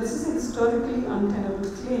 Now, this is a historically untenable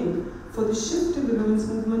claim, for the shift in the women's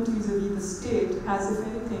movement vis-a-vis the state has, if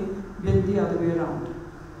anything, been the other way around.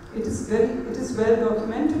 It is well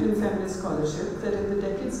documented in feminist scholarship that in the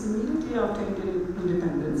decades immediately after Indian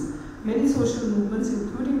independence, many social movements,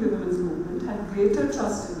 including the women's movement, had greater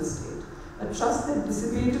trust in the state, a trust that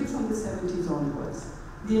dissipated from the 70s onwards.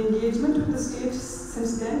 The engagement with the state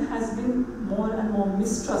since then has been more and more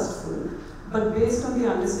mistrustful, but based on the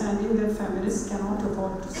understanding that feminists cannot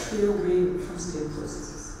afford to stay away from state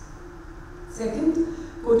processes. Second,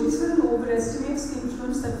 Kotishwaran overestimates the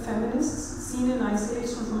influence that feminists, seen in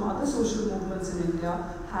isolation from other social movements in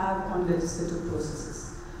India, have on legislative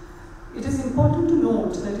processes. It is important to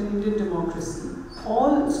note that in Indian democracy,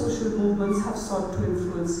 all social movements have sought to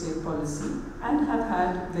influence state policy and have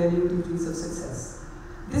had varying degrees of success.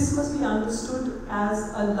 This must be understood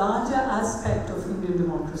as a larger aspect of Indian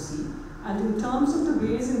democracy, and in terms of the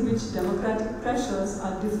ways in which democratic pressures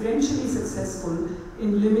are differentially successful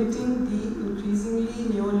in limiting the increasingly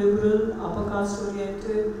neoliberal, upper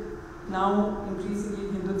caste-oriented, now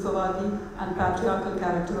increasingly Hindutvawadi and patriarchal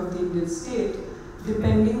character of the Indian state,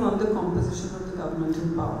 depending on the composition of the government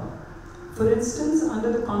in power. For instance,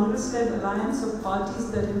 under the Congress-led alliance of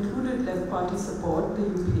parties that included left party support, the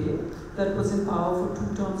UPA, that was in power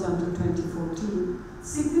for 2 terms until 2014,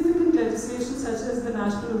 significant legislation such as the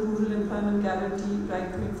National Rural Employment Guarantee,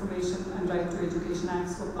 Right to Information and Right to Education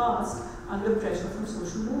Acts were passed under pressure from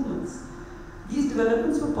social movements. These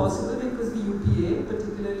developments were possible because the UPA,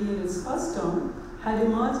 particularly in its first term, had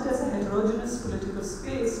emerged as a heterogeneous political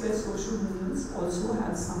space where social movements also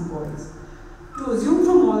had some voice. To assume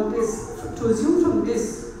from all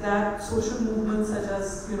this, that social movements such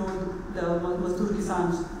as, the Mazdoor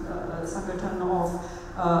Kisan Sangathan of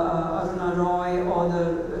Aruna Roy, or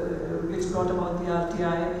which brought about the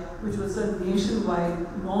RTI, which was a nationwide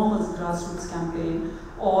enormous grassroots campaign,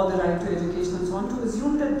 or the right to education and so on, to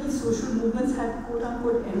assume that these social movements had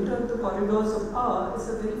quote-unquote entered the corridors of power is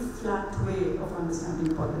a very flat way of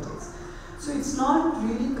understanding politics. So it's not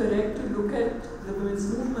really correct to look at the women's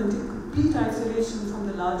movement in complete isolation from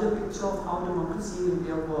the larger picture of how democracy in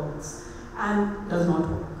India works, and does not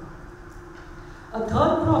work. A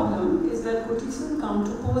third problem is that Kotison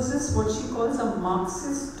counterposes what she calls a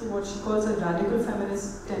Marxist to what she calls a radical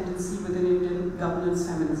feminist tendency within Indian governance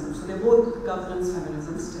feminism. So they're both governance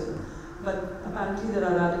feminism still, but apparently there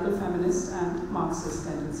are radical feminist and Marxist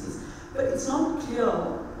tendencies. But it's not clear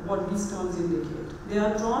what these terms indicate. They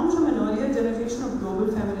are drawn from an earlier generation of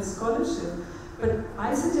global feminist scholarship, but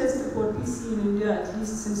I suggest that what we see in India, at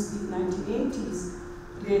least since the 1980s,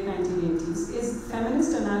 late 1980s, is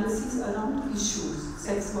feminist analyses around issues: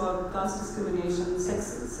 sex work, caste discrimination,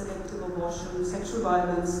 sex-selective abortion, sexual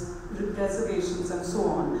violence, reservations, and so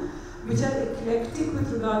on, which are eclectic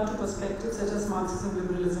with regard to perspectives such as Marxism,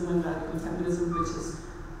 liberalism, and radical feminism, which is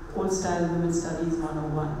old-style women's studies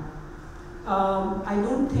 101. I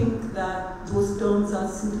don't think that those terms are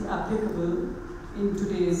simply applicable in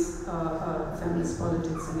today's feminist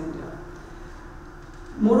politics in India.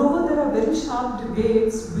 Moreover, there are very sharp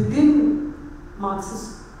debates within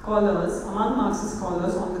Marxist scholars, among Marxist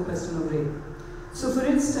scholars, on the question of rape. So, for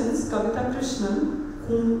instance, Kavita Krishnan,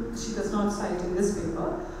 whom she does not cite in this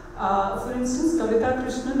paper, for instance, Kavita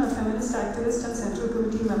Krishnan, a feminist activist and Central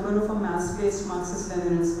Committee member of a mass-based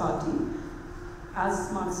Marxist-Leninist party,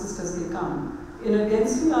 as Marxist as they come, in a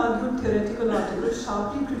densely argued theoretical article,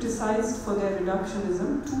 sharply criticized for their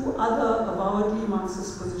reductionism two other avowedly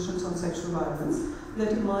Marxist positions on sexual violence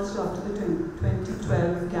that emerged after the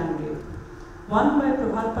 2012 gang rape. One by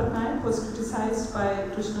Prabhat Patnaik was criticized by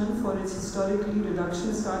Krishnan for its historically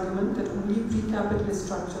reductionist argument that only pre-capitalist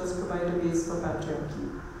structures provide a base for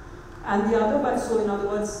patriarchy. And the other by, so in other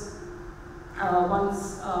words,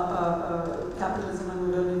 once capitalism and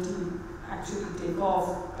modernity actually take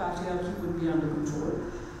off, patriarchy would be under control.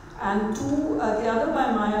 And two, the other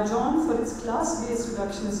by Maya John for its class-based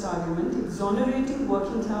reductionist argument, exonerating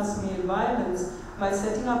working-class male violence by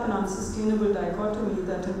setting up an unsustainable dichotomy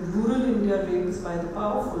that in rural India rape is by the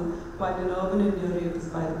powerful, while in urban India rape is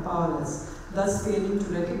by the powerless, thus failing to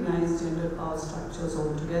recognize gender power structures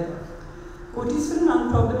altogether. Kotison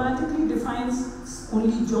unproblematically defines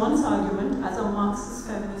only John's argument as a Marxist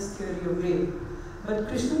feminist theory of rape. But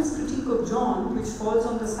Krishnan's critique of John, which falls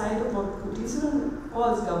on the side of what Kotison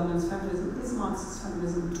calls governance feminism, is Marxist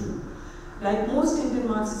feminism too. Like most Indian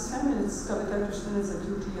Marxist feminists, Kavita Krishnan is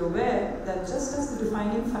acutely aware that just as the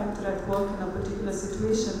defining factor at work in a particular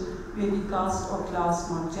situation may be caste or class,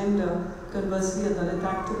 not gender, conversely a Dalit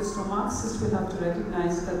activist or Marxist will have to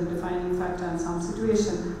recognize that the defining factor in some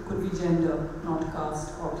situation could be gender, not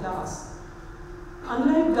caste or class.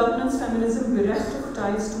 Unlike governance feminism bereft of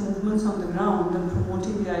ties to movements on the ground and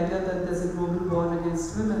promoting the idea that there's a global war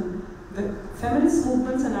against women, the feminist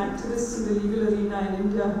movements and activists in the legal arena in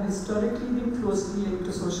India have historically been closely linked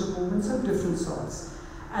to social movements of different sorts.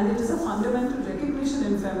 And it is a fundamental recognition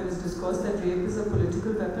in feminist discourse that rape is a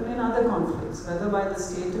political weapon in other conflicts, whether by the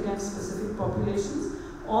state against specific populations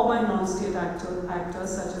or by non-state actors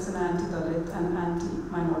such as an anti-Dalit and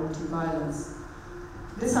anti-minority violence.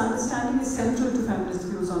 This understanding is central to feminist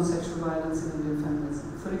views on sexual violence in Indian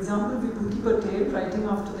feminism. For example, Vibhuti Patel, writing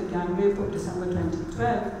after the gang rape of December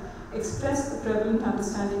 2012, expressed the prevalent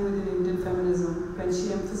understanding within Indian feminism when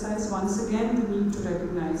she emphasized once again the need to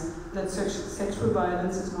recognize that sexual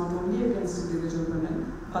violence is not only against individual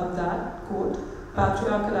women, but that, quote,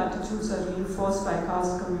 patriarchal attitudes are reinforced by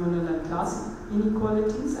caste, communal, and class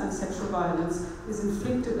inequalities, and sexual violence is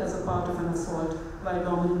inflicted as a part of an assault by a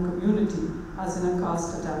dominant community, as in a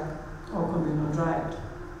caste attack or communal riot.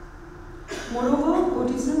 Moreover,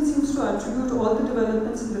 Kotison seems to attribute all the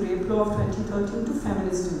developments in the rape law of 2013 to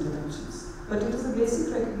feminist interventions. But it is a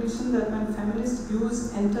basic recognition that when feminist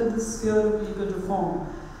views enter the sphere of legal reform,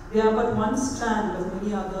 they are but one strand of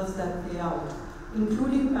many others that play out,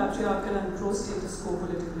 including patriarchal and pro-status quo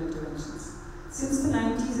political interventions. Since the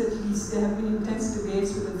 90s at least, there have been intense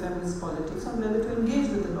debates within feminist politics on whether to engage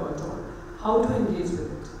with the law at all, how to engage with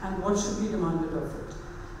it, and what should be demanded of it.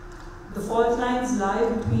 The fault lines lie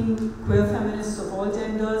between queer feminists of all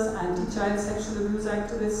genders, anti-child sexual abuse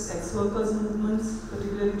activists, sex workers movements,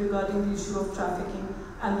 particularly regarding the issue of trafficking,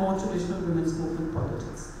 and more traditional women's movement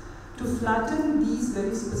politics. to flatten these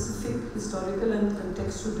very specific historical and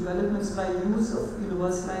contextual developments by use of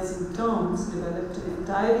universalizing terms developed in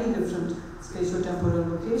entirely different spatio-temporal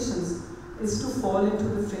locations is to fall into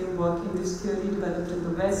the framework in which theory developed in the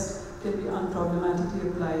West can be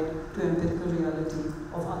unproblematically applied to empirical reality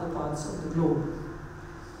of other parts of the globe.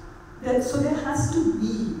 So there has to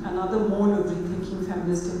be another mode of rethinking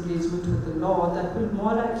feminist engagement with the law that will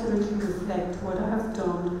more accurately reflect what I have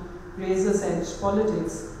termed razor's edge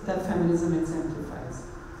politics that feminism exemplifies.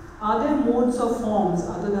 Are there modes or forms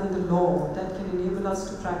other than the law that can enable us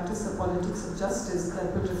to practice a politics of justice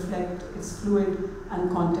that will reflect its fluid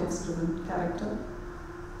and context-driven character?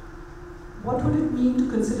 What would it mean to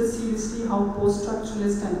consider seriously how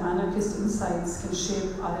post-structuralist and anarchist insights can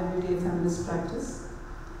shape our everyday feminist practice?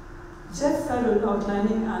 Jeff Farrell,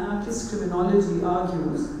 outlining anarchist criminology,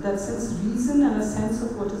 argues that since reason and a sense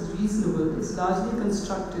of what is reasonable is largely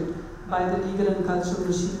constructed by the legal and cultural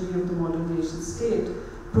machinery of the modern nation state,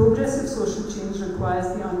 progressive social change requires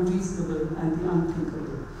the unreasonable and the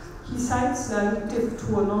unthinkable. He cites Larry Tift,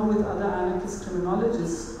 who along with other anarchist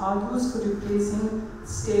criminologists argues for replacing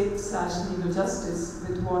state/legal justice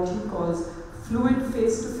with what he calls fluid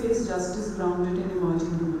face-to-face justice grounded in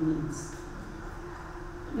emerging human needs.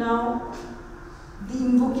 Now, the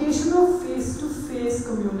invocation of face-to-face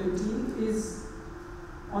community is,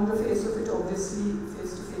 on the face of it, obviously,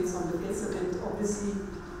 face-to-face, on the face of it, obviously,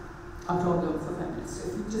 a problem for feminists. So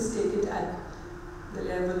if you just take it at the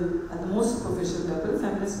level, at the most superficial level,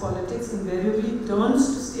 feminist politics invariably turns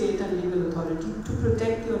to state and legal authority to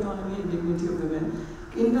protect the autonomy and dignity of women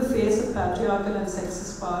in the face of patriarchal and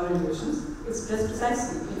sexist power relations, expressed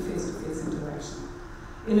precisely in face-to-face interaction.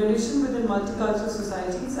 In addition, within multicultural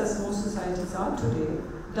societies, as most societies are today,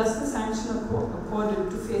 thus the sanction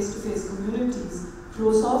accorded to face-to-face communities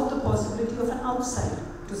throws off the possibility of an outside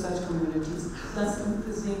to such communities, thus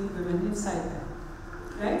imprisoning women inside them.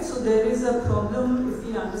 Right? So there is a problem if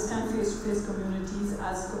we understand face-to-face communities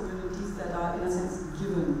as communities that are, in a sense,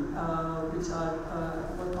 given, which are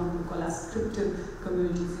what one would call as scripted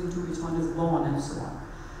communities into which one is born and so on.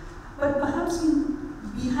 But perhaps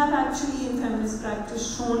we have actually in feminist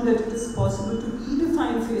practice shown that it is possible to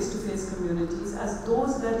redefine face-to-face communities as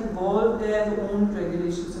those that evolve their own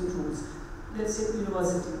regulations and rules. Let's say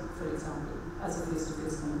university, for example, as a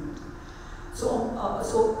face-to-face community. So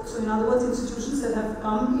in other words, institutions that have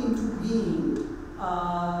come into being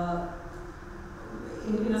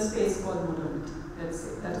in a space called modernity, let's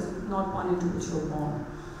say, that is not one into which you're born,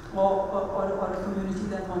 or a community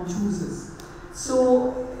that one chooses.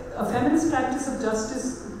 So a feminist practice of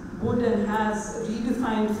justice would and has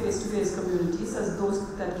redefined face-to-face communities as those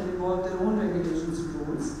that can evolve their own regulations and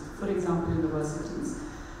rules, for example, universities.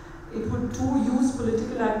 It would too use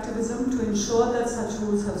political activism to ensure that such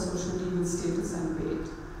rules have social legal status and weight.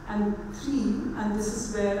 And three, and this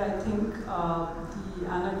is where I think the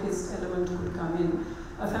anarchist element could come in,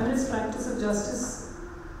 a feminist practice of justice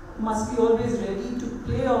must be always ready to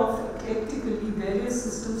play off eclectically various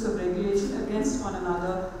systems of regulation against one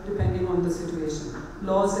another depending on the situation.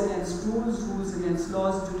 Laws against rules, rules against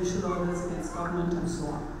laws, judicial orders against government, and so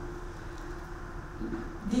on.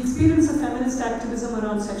 The experience of feminist activism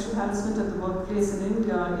around sexual harassment at the workplace in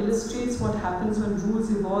India illustrates what happens when rules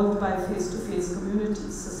evolved by face-to-face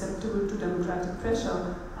communities susceptible to democratic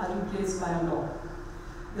pressure are replaced by a law.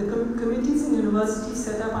 The committees in universities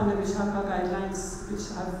set up under Vishaka guidelines,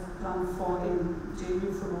 which have run in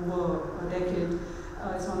JGLS for over a decade,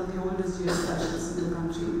 is one of the oldest GS practices in the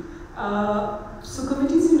country. So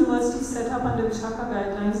committees in universities set up under Vishaka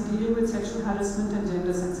guidelines dealing with sexual harassment and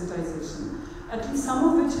gender sensitization, at least some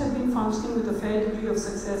of which have been functioning with a fair degree of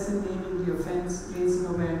success in naming the offense, raising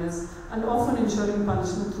awareness, and often ensuring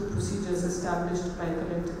punishment through procedures established by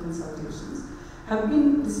collective consultations, have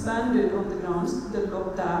been disbanded on the grounds that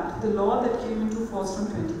the law that came into force from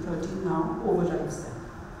 2013 now overrides them.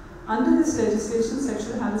 Under this legislation,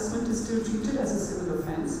 sexual harassment is still treated as a civil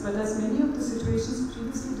offense, but as many of the situations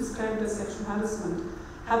previously described as sexual harassment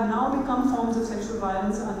have now become forms of sexual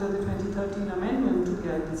violence under the 2013 amendment to the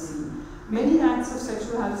IPC, many acts of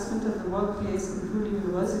sexual harassment at the workplace, including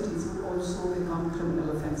universities, would also become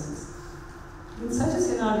criminal offenses. In such a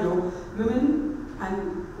scenario, women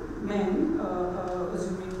and men,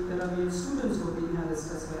 assuming there are male students who are being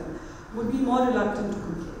harassed as well, would be more reluctant to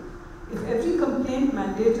complain. If every complaint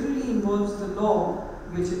mandatorily involves the law,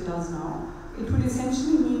 which it does now, it would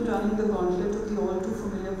essentially mean running the gauntlet of the all too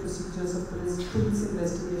familiar procedures of police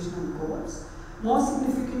investigation and courts. More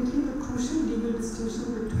significantly, the crucial legal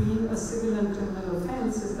distinction between a civil and criminal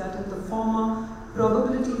offense is that in the former,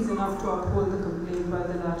 probability is enough to uphold the complaint, while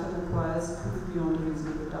the latter requires proof beyond a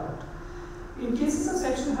reasonable doubt. In cases of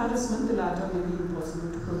sexual harassment, the latter may be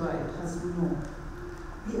impossible to provide, as we know.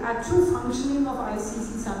 The actual functioning of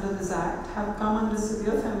ICCs under this Act have come under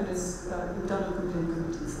severe feminist internal complaint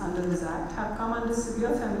committees under this Act have come under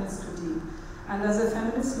severe feminist critique. And as a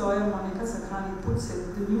feminist lawyer, Monica Sakhani puts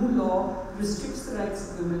it, the new law restricts the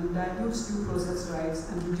rights of women, dilutes due process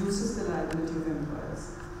rights, and reduces the liability of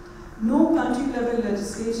employers. No country-level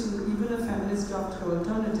legislation, even a feminist drafted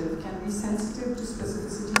alternative, can be sensitive to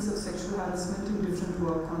specificities of sexual harassment in different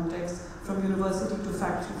work contexts, from university to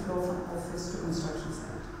factory floor, from office to construction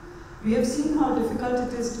site. We have seen how difficult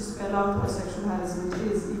it is to spell out what sexual harassment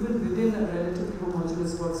is, even within a relatively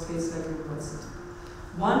homogeneous workspace like university.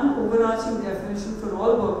 One overarching definition for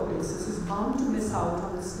all workplaces is bound to miss out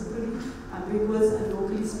on the slippery, ambiguous, and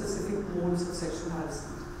locally specific modes of sexual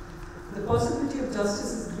harassment. The possibility of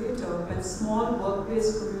justice is greater when small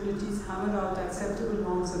work-based communities hammer out acceptable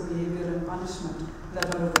norms of behavior and punishment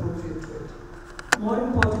that are appropriate to it. More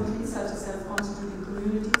importantly, such a self-constituting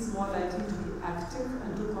community is more likely to be active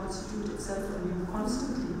and to constitute itself anew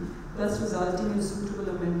constantly, thus resulting in suitable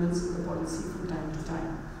amendments in the policy from time to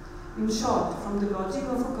time. In short, from the lodging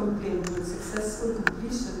of a complaint to its successful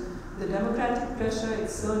completion, the democratic pressure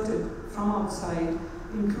exerted from outside,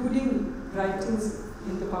 including writings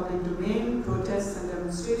in the public domain, protests and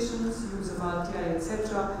demonstrations, use of RTI,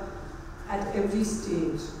 etc., at every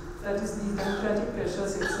stage. That is, these democratic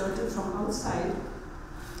pressures exerted from outside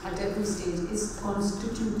at every stage is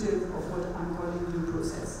constitutive of what I'm calling due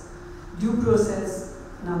process. Due process,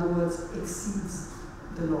 in other words, exceeds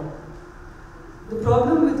the law. The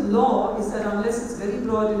problem with law is that unless it's very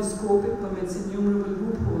broad in scope, it permits innumerable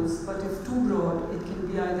loopholes, but if too broad, it can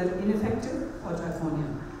be either ineffective or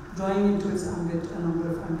draconian, drawing into its ambit a number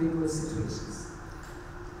of ambiguous situations.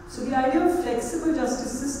 So the idea of flexible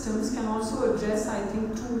justice systems can also address, I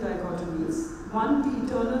think, two dichotomies. One, the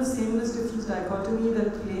eternal sameness difference dichotomy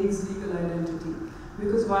that plagues legal identity.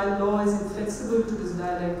 Because while law is inflexible to this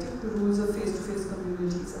dialectic, the rules of face-to-face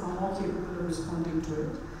communities are more capable of responding to it.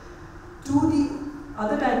 Two, the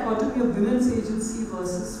other dichotomy of women's agency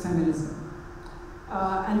versus feminism.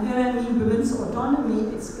 And here I mean women's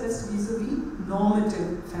autonomy expressed vis-a-vis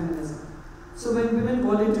normative feminism. So when women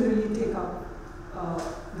voluntarily take up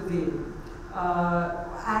the veil,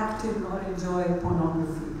 act in or enjoy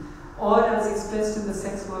pornography, or as expressed in the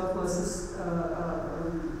sex work versus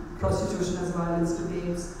prostitution as violence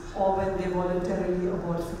debates, or when they voluntarily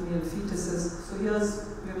abort female fetuses. So here's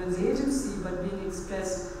women's agency, but being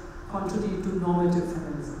expressed contrary to normative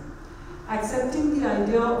feminism. Accepting the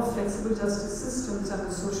idea of flexible justice systems and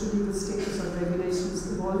the social legal status of regulations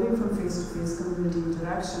evolving from face-to-face community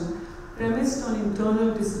interaction, premised on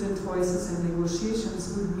internal dissident voices and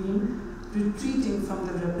negotiations, would mean retreating from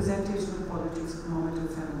the representational politics of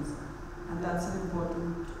normative feminism. And that's an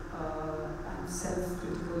important and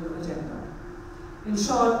self-critical agenda. In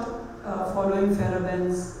short, following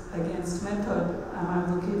Feyerabend's against method, I'm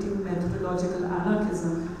advocating methodological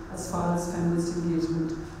anarchism as far as feminist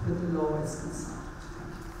engagement with the law is concerned.